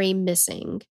Maura Murray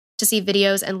Missing, to see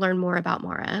videos and learn more about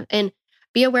Maura. And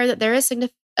be aware that there is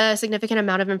a significant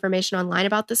amount of information online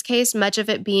about this case, much of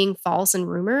it being false and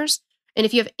rumors. And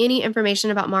if you have any information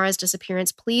about Maura's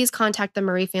disappearance, please contact the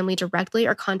Murray family directly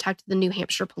or contact the New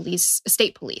Hampshire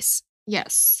State Police.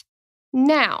 Yes.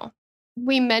 Now,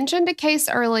 we mentioned a case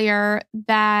earlier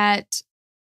that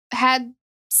had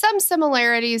some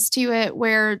similarities to it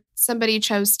where somebody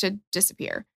chose to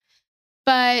disappear.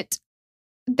 But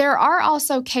there are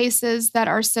also cases that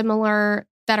are similar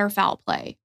that are foul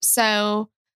play. So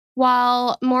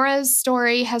while Maura's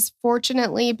story has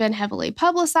fortunately been heavily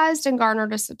publicized and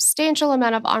garnered a substantial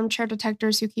amount of armchair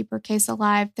detectors who keep her case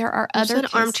alive, there are other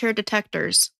armchair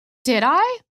detectors. Did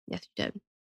I? Yes, you did.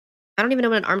 I don't even know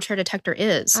what an armchair detector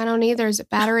is. I don't either. Is it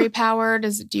battery powered?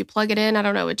 Do you plug it in? I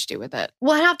don't know what to do with it.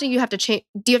 Well, do you have to change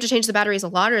the batteries a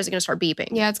lot, or is it going to start beeping?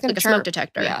 Yeah, it's going to like chirp. A smoke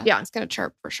detector. Yeah. It's going to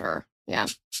chirp for sure. Yeah.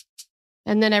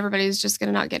 And then everybody's just going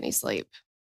to not get any sleep.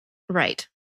 Right.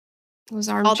 Those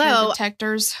armchair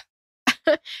detectors.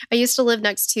 I used to live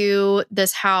next to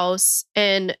this house,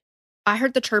 and I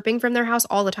heard the chirping from their house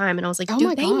all the time. And I was like,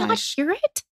 do they not hear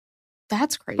it?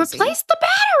 That's crazy. Replace the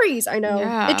batteries. I know.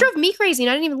 Yeah. It drove me crazy,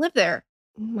 and I didn't even live there.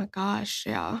 Oh my gosh.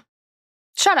 Yeah.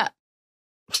 Shut up.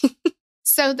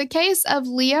 So the case of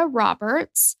Leah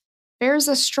Roberts bears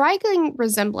a striking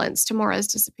resemblance to Maura's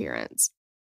disappearance.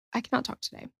 I cannot talk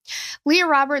today. Leah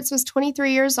Roberts was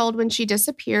 23 years old when she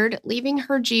disappeared, leaving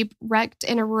her Jeep wrecked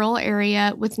in a rural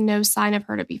area with no sign of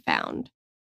her to be found.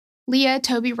 Leah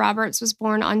Toby Roberts was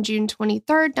born on June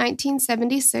 23,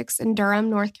 1976 in Durham,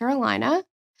 North Carolina.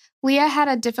 Leah had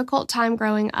a difficult time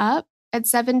growing up. At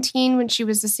 17, when she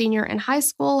was a senior in high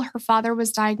school, her father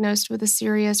was diagnosed with a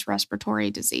serious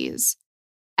respiratory disease.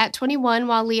 At 21,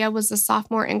 while Leah was a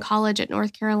sophomore in college at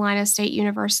North Carolina State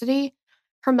University,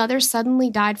 her mother suddenly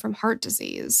died from heart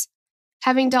disease.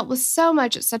 Having dealt with so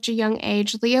much at such a young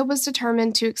age, Leah was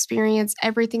determined to experience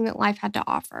everything that life had to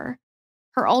offer.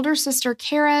 Her older sister,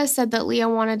 Kara, said that Leah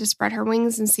wanted to spread her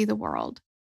wings and see the world.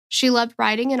 She loved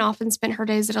writing and often spent her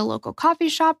days at a local coffee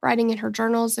shop, writing in her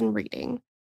journals and reading.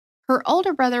 Her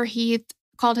older brother, Heath,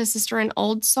 called his sister an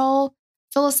old soul,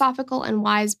 philosophical and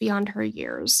wise beyond her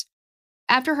years.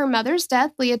 After her mother's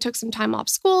death, Leah took some time off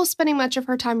school, spending much of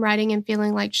her time writing and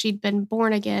feeling like she'd been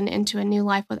born again into a new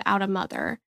life without a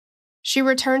mother. She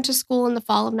returned to school in the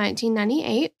fall of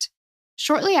 1998.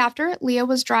 Shortly after, Leah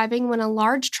was driving when a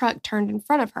large truck turned in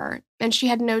front of her, and she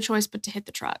had no choice but to hit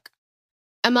the truck.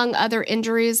 Among other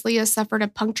injuries, Leah suffered a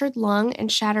punctured lung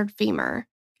and shattered femur.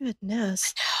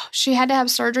 Goodness. She had to have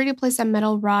surgery to place a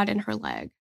metal rod in her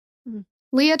leg.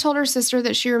 Leah told her sister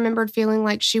that she remembered feeling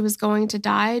like she was going to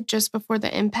die just before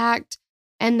the impact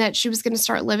and that she was going to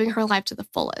start living her life to the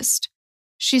fullest.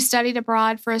 She studied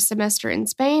abroad for a semester in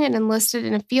Spain and enlisted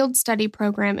in a field study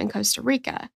program in Costa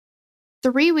Rica.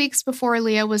 3 weeks before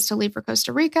Leah was to leave for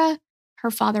Costa Rica, her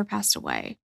father passed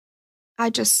away.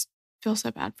 I just feel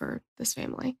so bad for this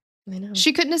family. I know.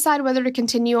 She couldn't decide whether to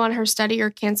continue on her study or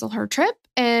cancel her trip,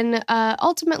 and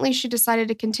ultimately she decided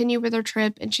to continue with her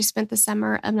trip, and she spent the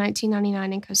summer of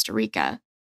 1999 in Costa Rica.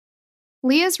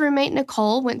 Leah's roommate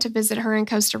Nicole went to visit her in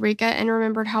Costa Rica and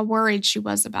remembered how worried she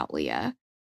was about Leah.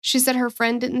 She said her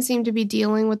friend didn't seem to be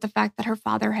dealing with the fact that her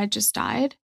father had just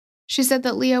died. She said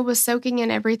that Leah was soaking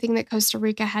in everything that Costa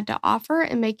Rica had to offer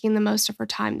and making the most of her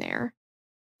time there.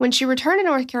 When she returned to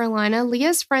North Carolina,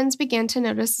 Leah's friends began to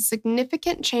notice a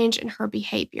significant change in her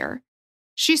behavior.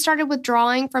 She started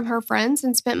withdrawing from her friends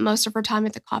and spent most of her time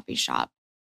at the coffee shop.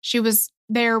 She was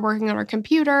there working on her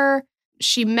computer.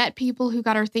 She met people who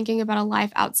got her thinking about a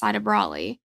life outside of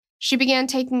Raleigh. She began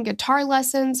taking guitar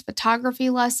lessons,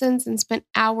 photography lessons, and spent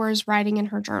hours writing in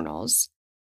her journals.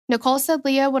 Nicole said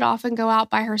Leah would often go out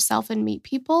by herself and meet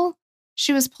people.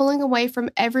 She was pulling away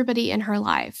from everybody in her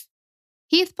life.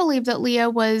 Heath believed that Leah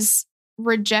was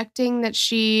rejecting that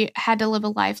she had to live a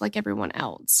life like everyone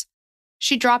else.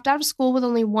 She dropped out of school with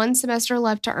only 1 semester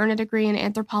left to earn a degree in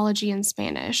anthropology and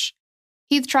Spanish.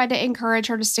 Heath tried to encourage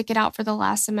her to stick it out for the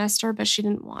last semester, but she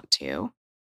didn't want to.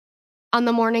 On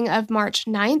the morning of March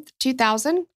 9th,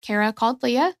 2000, Kara called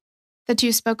Leah. The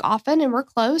two spoke often and were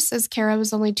close, as Kara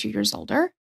was only 2 years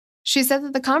older. She said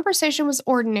that the conversation was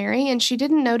ordinary and she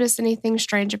didn't notice anything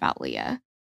strange about Leah.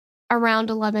 Around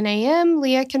 11 a.m.,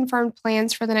 Leah confirmed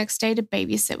plans for the next day to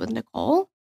babysit with Nicole.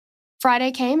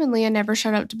 Friday came and Leah never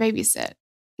showed up to babysit.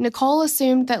 Nicole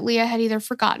assumed that Leah had either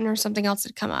forgotten or something else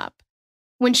had come up.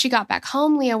 When she got back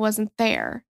home, Leah wasn't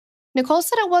there. Nicole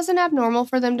said it wasn't abnormal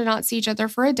for them to not see each other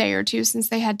for a day or two since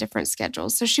they had different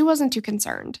schedules, so she wasn't too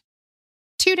concerned.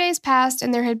 2 days passed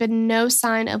and there had been no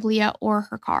sign of Leah or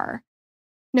her car.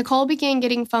 Nicole began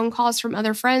getting phone calls from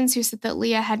other friends who said that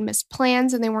Leah had missed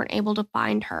plans and they weren't able to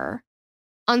find her.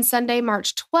 On Sunday,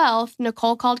 March 12th,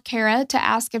 Nicole called Kara to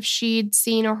ask if she'd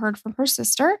seen or heard from her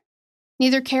sister.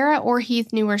 Neither Kara or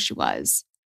Heath knew where she was.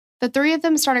 The 3 of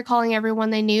them started calling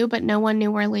everyone they knew, but no one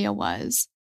knew where Leah was.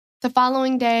 The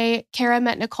following day, Kara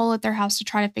met Nicole at their house to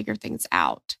try to figure things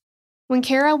out. When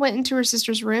Kara went into her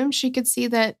sister's room, she could see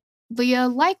that Leah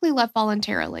likely left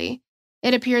voluntarily.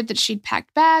 It appeared that she'd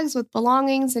packed bags with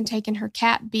belongings and taken her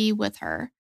cat Bee with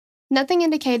her. Nothing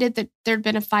indicated that there'd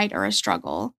been a fight or a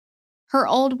struggle. Her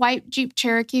old white Jeep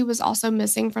Cherokee was also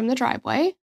missing from the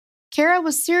driveway. Kara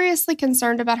was seriously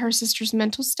concerned about her sister's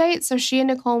mental state, so she and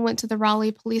Nicole went to the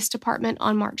Raleigh Police Department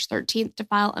on March 13th to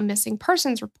file a missing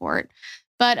persons report,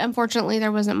 but unfortunately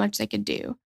there wasn't much they could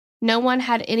do. No one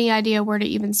had any idea where to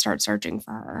even start searching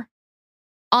for her.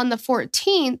 On the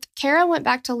 14th, Kara went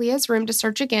back to Leah's room to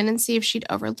search again and see if she'd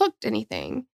overlooked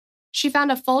anything. She found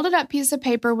a folded up piece of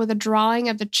paper with a drawing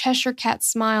of the Cheshire Cat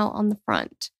smile on the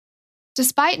front.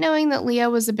 Despite knowing that Leah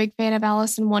was a big fan of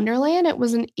Alice in Wonderland, it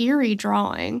was an eerie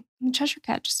drawing. The Cheshire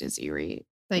Cat just is eerie.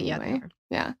 Anyway.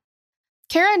 Yeah.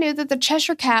 Kara knew that the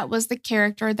Cheshire Cat was the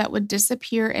character that would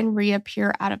disappear and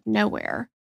reappear out of nowhere.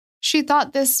 She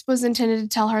thought this was intended to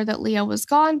tell her that Leah was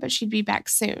gone, but she'd be back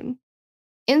soon.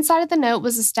 Inside of the note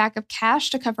was a stack of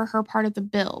cash to cover her part of the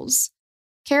bills.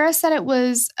 Kara said it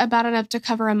was about enough to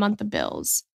cover a month of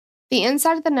bills. The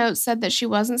inside of the note said that she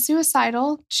wasn't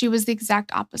suicidal. She was the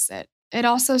exact opposite. It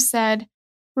also said,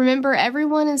 "Remember,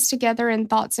 everyone is together in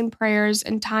thoughts and prayers,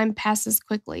 and time passes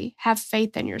quickly. Have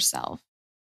faith in yourself."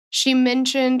 She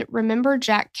mentioned, "Remember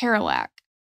Jack Kerouac."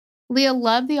 Leah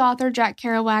loved the author Jack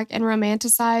Kerouac and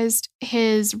romanticized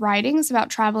his writings about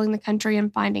traveling the country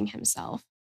and finding himself.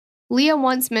 Leah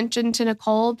once mentioned to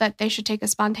Nicole that they should take a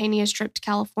spontaneous trip to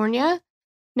California.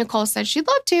 Nicole said she'd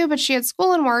love to, but she had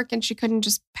school and work and she couldn't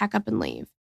just pack up and leave.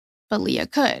 But Leah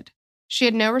could. She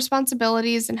had no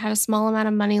responsibilities and had a small amount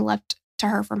of money left to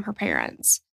her from her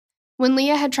parents. When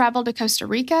Leah had traveled to Costa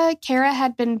Rica, Kara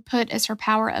had been put as her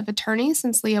power of attorney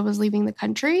since Leah was leaving the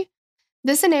country.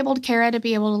 This enabled Kara to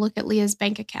be able to look at Leah's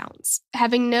bank accounts.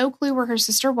 Having no clue where her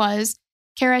sister was,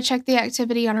 Kara checked the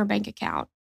activity on her bank account.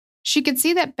 She could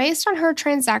see that based on her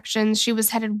transactions, she was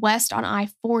headed west on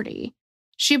I-40.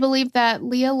 She believed that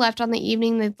Leah left on the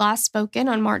evening they'd last spoken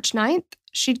on March 9th.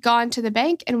 She'd gone to the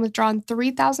bank and withdrawn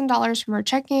 $3,000 from her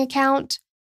checking account.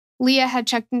 Leah had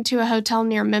checked into a hotel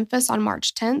near Memphis on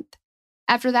March 10th.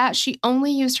 After that, she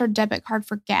only used her debit card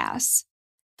for gas.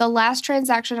 The last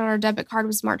transaction on her debit card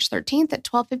was March 13th at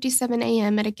 12:57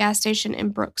 a.m. at a gas station in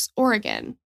Brooks,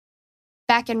 Oregon.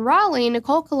 Back in Raleigh,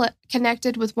 Nicole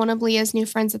connected with one of Leah's new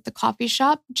friends at the coffee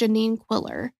shop, Janine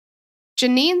Quiller.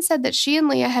 Janine said that she and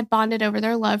Leah had bonded over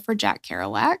their love for Jack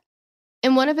Kerouac.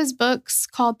 In one of his books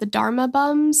called The Dharma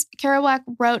Bums, Kerouac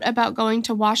wrote about going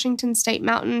to Washington State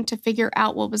Mountain to figure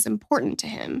out what was important to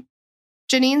him.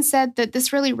 Janine said that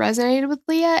this really resonated with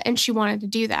Leah and she wanted to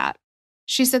do that.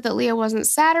 She said that Leah wasn't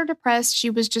sad or depressed, she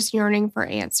was just yearning for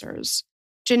answers.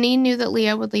 Janine knew that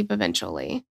Leah would leave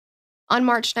eventually. On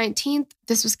March 19th,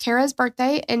 this was Kara's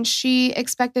birthday, and she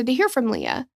expected to hear from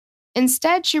Leah.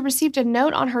 Instead, she received a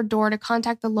note on her door to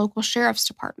contact the local sheriff's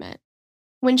department.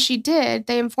 When she did,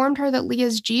 they informed her that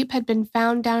Leah's Jeep had been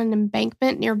found down an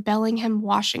embankment near Bellingham,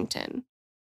 Washington.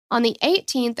 On the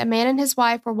 18th, a man and his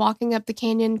wife were walking up the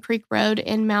Canyon Creek Road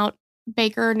in Mount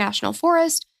Baker National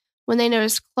Forest when they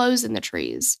noticed clothes in the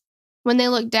trees. When they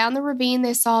looked down the ravine,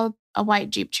 they saw a white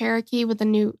Jeep Cherokee with a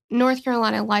new North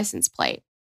Carolina license plate.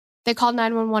 They called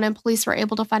 911 and police were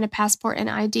able to find a passport and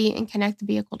ID and connect the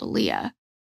vehicle to Leah.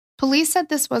 Police said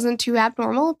this wasn't too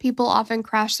abnormal. People often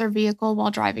crash their vehicle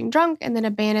while driving drunk and then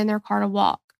abandon their car to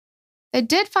walk. They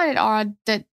did find it odd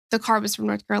that the car was from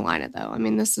North Carolina, though. I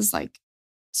mean, this is like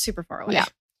super far away. Yeah.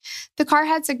 The car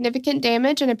had significant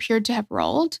damage and appeared to have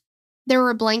rolled. There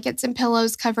were blankets and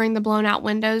pillows covering the blown out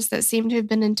windows that seemed to have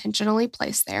been intentionally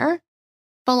placed there.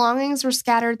 Belongings were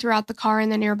scattered throughout the car in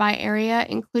the nearby area,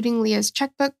 including Leah's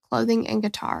checkbook, clothing, and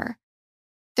guitar.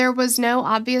 There was no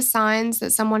obvious signs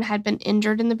that someone had been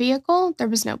injured in the vehicle. There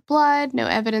was no blood, no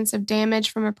evidence of damage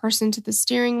from a person to the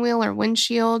steering wheel or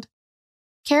windshield.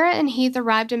 Kara and Heath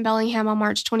arrived in Bellingham on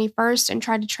March 21st and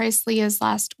tried to trace Leah's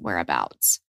last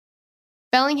whereabouts.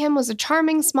 Bellingham was a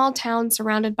charming small town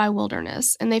surrounded by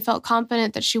wilderness, and they felt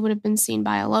confident that she would have been seen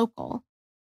by a local.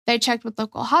 They checked with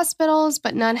local hospitals,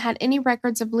 but none had any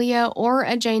records of Leah or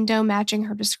a Jane Doe matching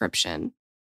her description.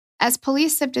 As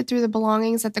police sifted through the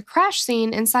belongings at the crash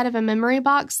scene, inside of a memory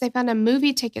box, they found a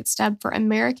movie ticket stub for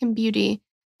American Beauty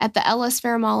at the Ellis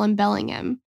Fair Mall in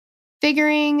Bellingham.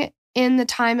 Figuring in the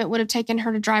time it would have taken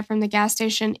her to drive from the gas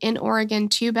station in Oregon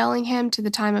to Bellingham to the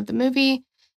time of the movie,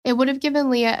 it would have given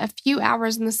Leah a few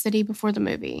hours in the city before the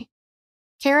movie.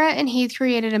 Kara and Heath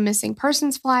created a missing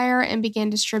persons flyer and began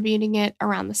distributing it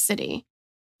around the city.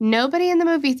 Nobody in the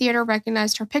movie theater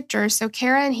recognized her picture, so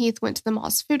Kara and Heath went to the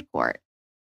mall's food court.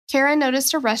 Kara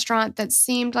noticed a restaurant that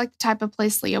seemed like the type of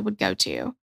place Leah would go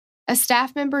to. A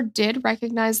staff member did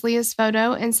recognize Leah's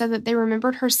photo and said that they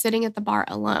remembered her sitting at the bar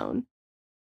alone.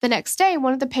 The next day,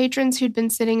 one of the patrons who'd been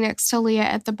sitting next to Leah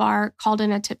at the bar called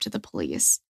in a tip to the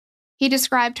police. He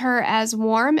described her as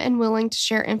warm and willing to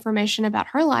share information about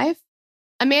her life.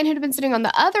 A man who'd been sitting on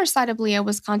the other side of Leah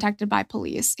was contacted by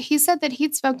police. He said that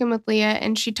he'd spoken with Leah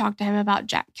and she talked to him about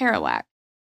Jack Kerouac.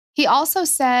 He also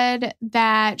said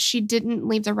that she didn't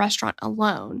leave the restaurant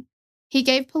alone. He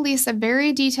gave police a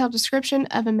very detailed description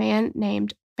of a man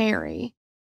named Barry.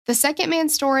 The second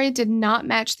man's story did not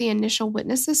match the initial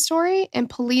witness's story, and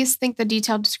police think the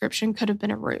detailed description could have been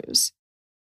a ruse.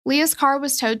 Leah's car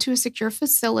was towed to a secure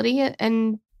facility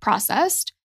and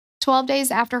processed. 12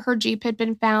 days after her Jeep had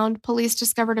been found, police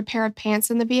discovered a pair of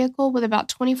pants in the vehicle with about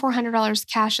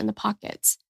 $2,400 cash in the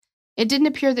pockets. It didn't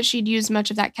appear that she'd used much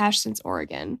of that cash since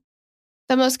Oregon.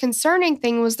 The most concerning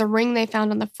thing was the ring they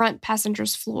found on the front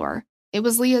passenger's floor. It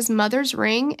was Leah's mother's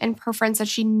ring, and her friend said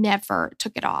she never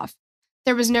took it off.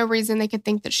 There was no reason they could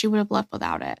think that she would have left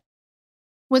without it.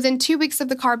 Within 2 weeks of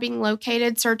the car being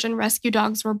located, search and rescue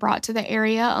dogs were brought to the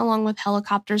area along with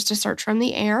helicopters to search from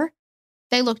the air.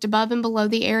 They looked above and below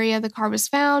the area the car was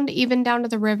found, even down to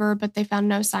the river, but they found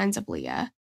no signs of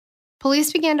Leah.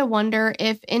 Police began to wonder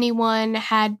if anyone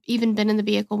had even been in the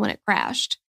vehicle when it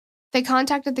crashed. They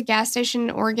contacted the gas station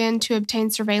in Oregon to obtain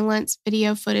surveillance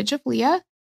video footage of Leah.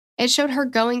 It showed her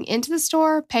going into the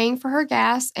store, paying for her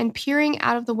gas, and peering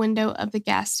out of the window of the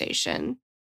gas station.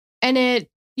 And they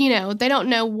don't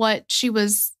know what she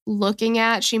was looking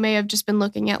at. She may have just been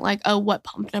looking at what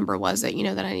pump number was it,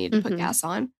 that I needed to put gas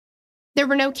on. There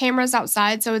were no cameras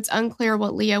outside, so it's unclear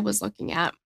what Leah was looking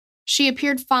at. She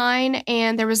appeared fine,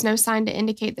 and there was no sign to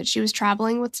indicate that she was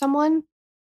traveling with someone.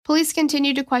 Police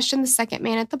continued to question the second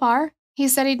man at the bar. He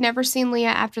said he'd never seen Leah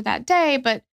after that day,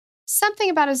 but something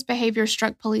about his behavior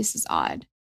struck police as odd.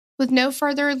 With no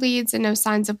further leads and no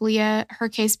signs of Leah, her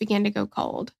case began to go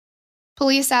cold.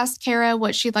 Police asked Kara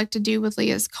what she'd like to do with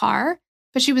Leah's car,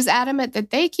 but she was adamant that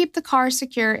they keep the car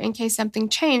secure in case something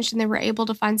changed and they were able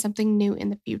to find something new in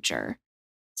the future.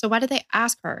 So why did they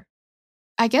ask her?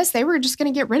 I guess they were just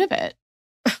going to get rid of it.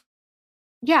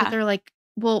 Yeah. But they're like,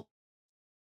 well,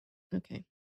 okay.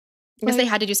 I guess they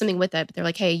had to do something with it, but they're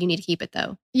like, hey, you need to keep it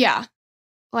though. Yeah.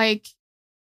 Like,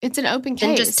 it's an open case.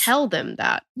 And just tell them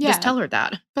that. Yeah. Just tell her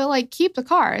that. But like, keep the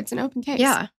car. It's an open case.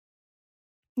 Yeah.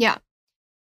 Yeah.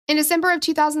 In December of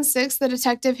 2006, the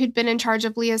detective who'd been in charge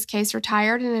of Leah's case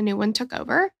retired and a new one took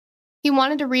over. He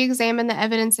wanted to re-examine the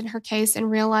evidence in her case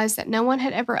and realized that no one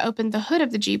had ever opened the hood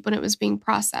of the Jeep when it was being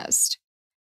processed.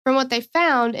 From what they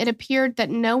found, it appeared that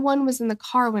no one was in the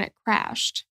car when it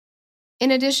crashed.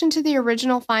 In addition to the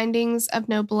original findings of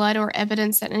no blood or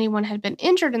evidence that anyone had been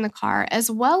injured in the car,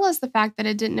 as well as the fact that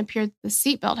it didn't appear that the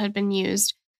seatbelt had been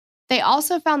used, they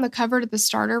also found the cover to the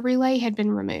starter relay had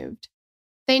been removed.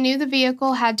 They knew the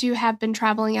vehicle had to have been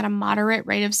traveling at a moderate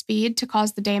rate of speed to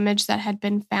cause the damage that had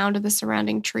been found to the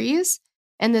surrounding trees,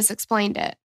 and this explained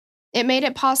it. It made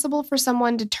it possible for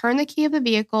someone to turn the key of the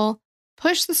vehicle,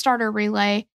 push the starter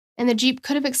relay, and the Jeep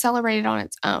could have accelerated on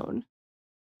its own.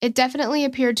 It definitely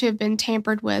appeared to have been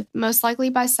tampered with, most likely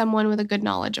by someone with a good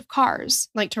knowledge of cars.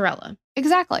 Like Torella.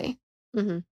 Exactly.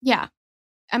 Mm-hmm. Yeah.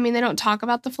 I mean, they don't talk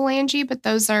about the phalange, but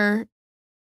those are...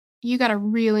 You got to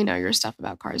really know your stuff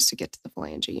about cars to get to the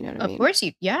phalange, you know what I mean? Of course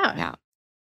you, yeah. Yeah.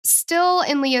 Still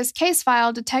in Leah's case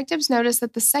file, detectives noticed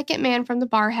that the second man from the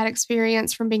bar had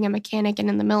experience from being a mechanic and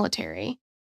in the military.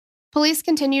 Police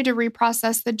continued to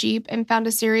reprocess the Jeep and found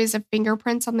a series of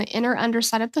fingerprints on the inner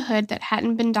underside of the hood that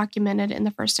hadn't been documented in the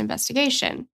first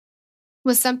investigation.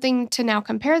 With something to now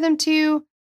compare them to,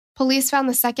 police found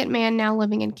the second man now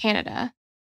living in Canada.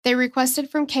 They requested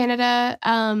from Canada,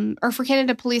 for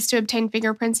Canada police to obtain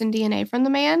fingerprints and DNA from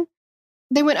the man.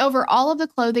 They went over all of the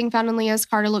clothing found in Leah's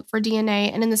car to look for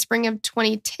DNA, and in the spring of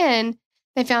 2010,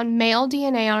 they found male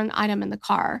DNA on an item in the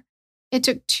car. It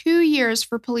took 2 years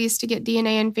for police to get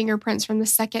DNA and fingerprints from the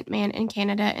second man in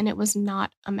Canada, and it was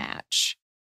not a match.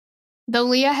 Though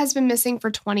Leah has been missing for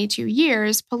 22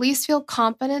 years, police feel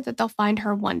confident that they'll find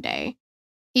her one day.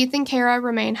 Heath and Kara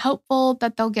remain hopeful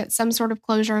that they'll get some sort of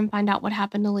closure and find out what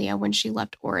happened to Leah when she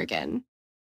left Oregon.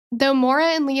 Though Maura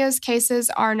and Leah's cases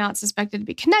are not suspected to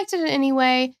be connected in any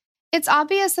way, it's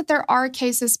obvious that there are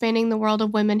cases spanning the world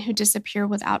of women who disappear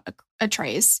without a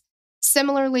trace.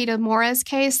 Similarly to Maura's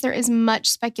case, there is much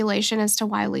speculation as to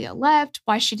why Leah left,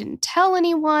 why she didn't tell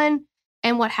anyone,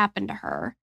 and what happened to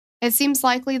her. It seems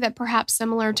likely that perhaps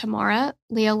similar to Maura,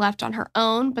 Leah left on her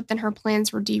own, but then her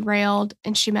plans were derailed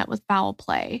and she met with foul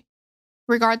play.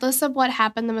 Regardless of what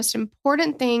happened, the most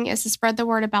important thing is to spread the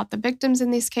word about the victims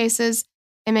in these cases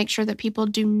and make sure that people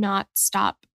do not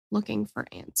stop looking for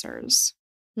answers.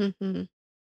 Mm-hmm.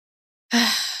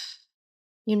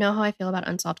 You know how I feel about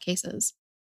unsolved cases.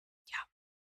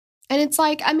 Yeah. And it's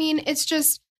like, I mean, it's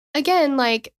just, again,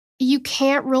 like, you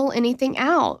can't rule anything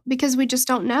out because we just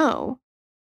don't know.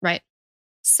 Right.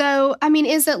 So, I mean,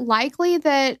 is it likely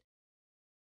that,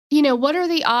 you know, what are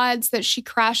the odds that she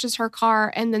crashes her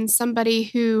car and then somebody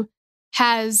who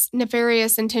has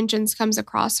nefarious intentions comes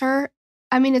across her?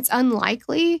 I mean, it's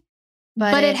unlikely,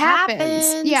 but it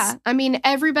happens. Yeah. I mean,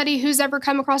 everybody who's ever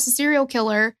come across a serial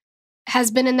killer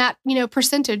has been in that, you know,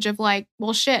 percentage of like,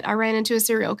 well, shit, I ran into a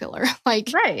serial killer.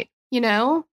 Like, right. You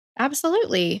know?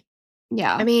 Absolutely.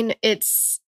 Yeah. I mean,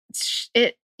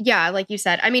 yeah, like you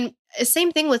said, I mean,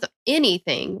 same thing with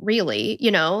anything, really,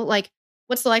 you know, like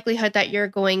what's the likelihood that you're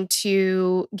going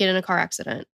to get in a car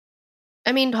accident?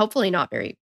 I mean, hopefully not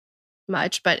very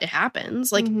much, but it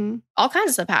happens. Like all kinds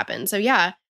of stuff happens. So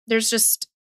yeah, there's just,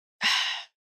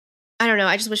 I don't know.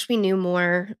 I just wish we knew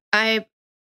more.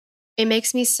 It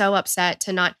makes me so upset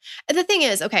to not. The thing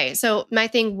is, okay, so my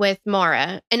thing with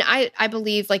Maura, and I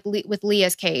believe like with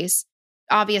Leah's case,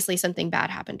 obviously something bad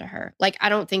happened to her. Like, I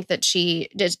don't think that she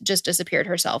just disappeared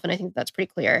herself. And I think that's pretty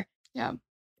clear. Yeah.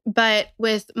 But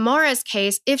with Maura's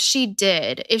case, if she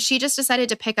just decided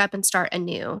to pick up and start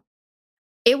anew,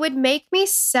 it would make me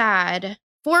sad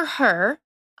for her.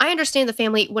 I understand the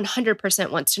family 100%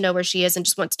 wants to know where she is and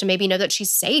just wants to maybe know that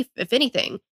she's safe, if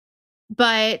anything.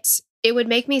 But it would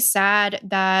make me sad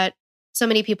that so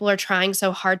many people are trying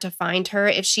so hard to find her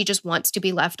if she just wants to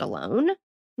be left alone.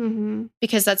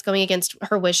 Because that's going against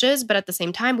her wishes. But at the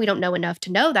same time, we don't know enough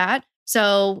to know that.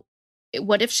 So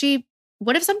what if something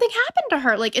happened to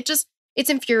her? Like, it's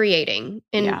infuriating.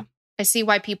 And I see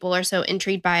why people are so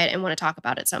intrigued by it and want to talk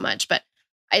about it so much. But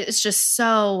it's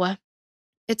so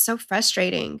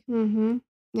frustrating.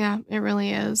 Yeah, it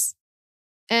really is.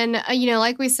 And, you know,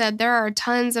 like we said, there are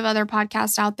tons of other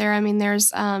podcasts out there. I mean,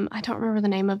 there's, I don't remember the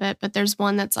name of it, but there's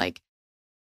one that's like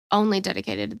only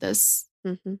dedicated to this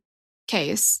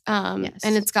case. And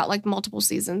it's got like multiple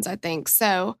seasons, I think.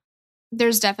 So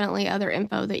there's definitely other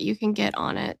info that you can get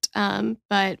on it.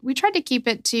 But we tried to keep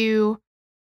it to,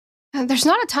 there's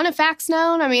not a ton of facts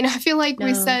known. I mean, I feel like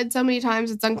we said so many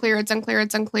times, it's unclear,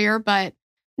 but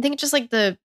I think it's just like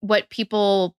the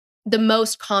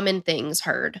most common things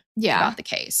heard about the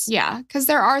case. Yeah. Because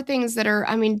there are things that are,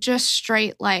 I mean, just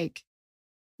straight, like,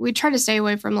 we try to stay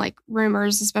away from like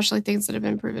rumors, especially things that have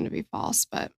been proven to be false.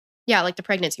 But yeah, like the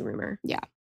pregnancy rumor. Yeah.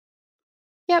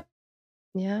 Yep.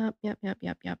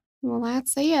 Yep. Well,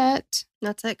 that's it.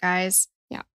 That's it, guys.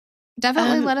 Yeah.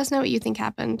 Definitely let us know what you think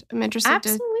happened. I'm interested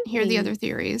to hear the other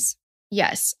theories.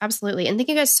 Yes, absolutely. And thank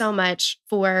you guys so much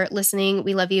for listening.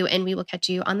 We love you, and we will catch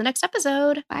you on the next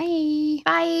episode. Bye.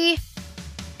 Bye.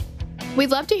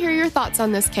 We'd love to hear your thoughts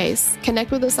on this case.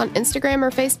 Connect with us on Instagram or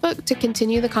Facebook to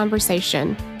continue the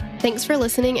conversation. Thanks for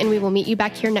listening, and we will meet you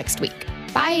back here next week.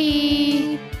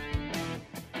 Bye.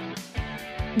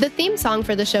 The theme song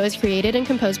for the show is created and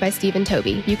composed by Stephen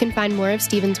Toby. You can find more of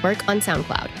Stephen's work on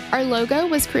SoundCloud. Our logo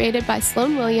was created by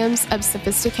Sloan Williams of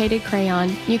Sophisticated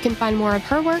Crayon. You can find more of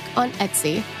her work on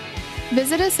Etsy.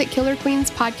 Visit us at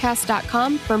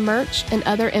killerqueenspodcast.com for merch and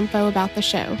other info about the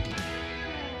show.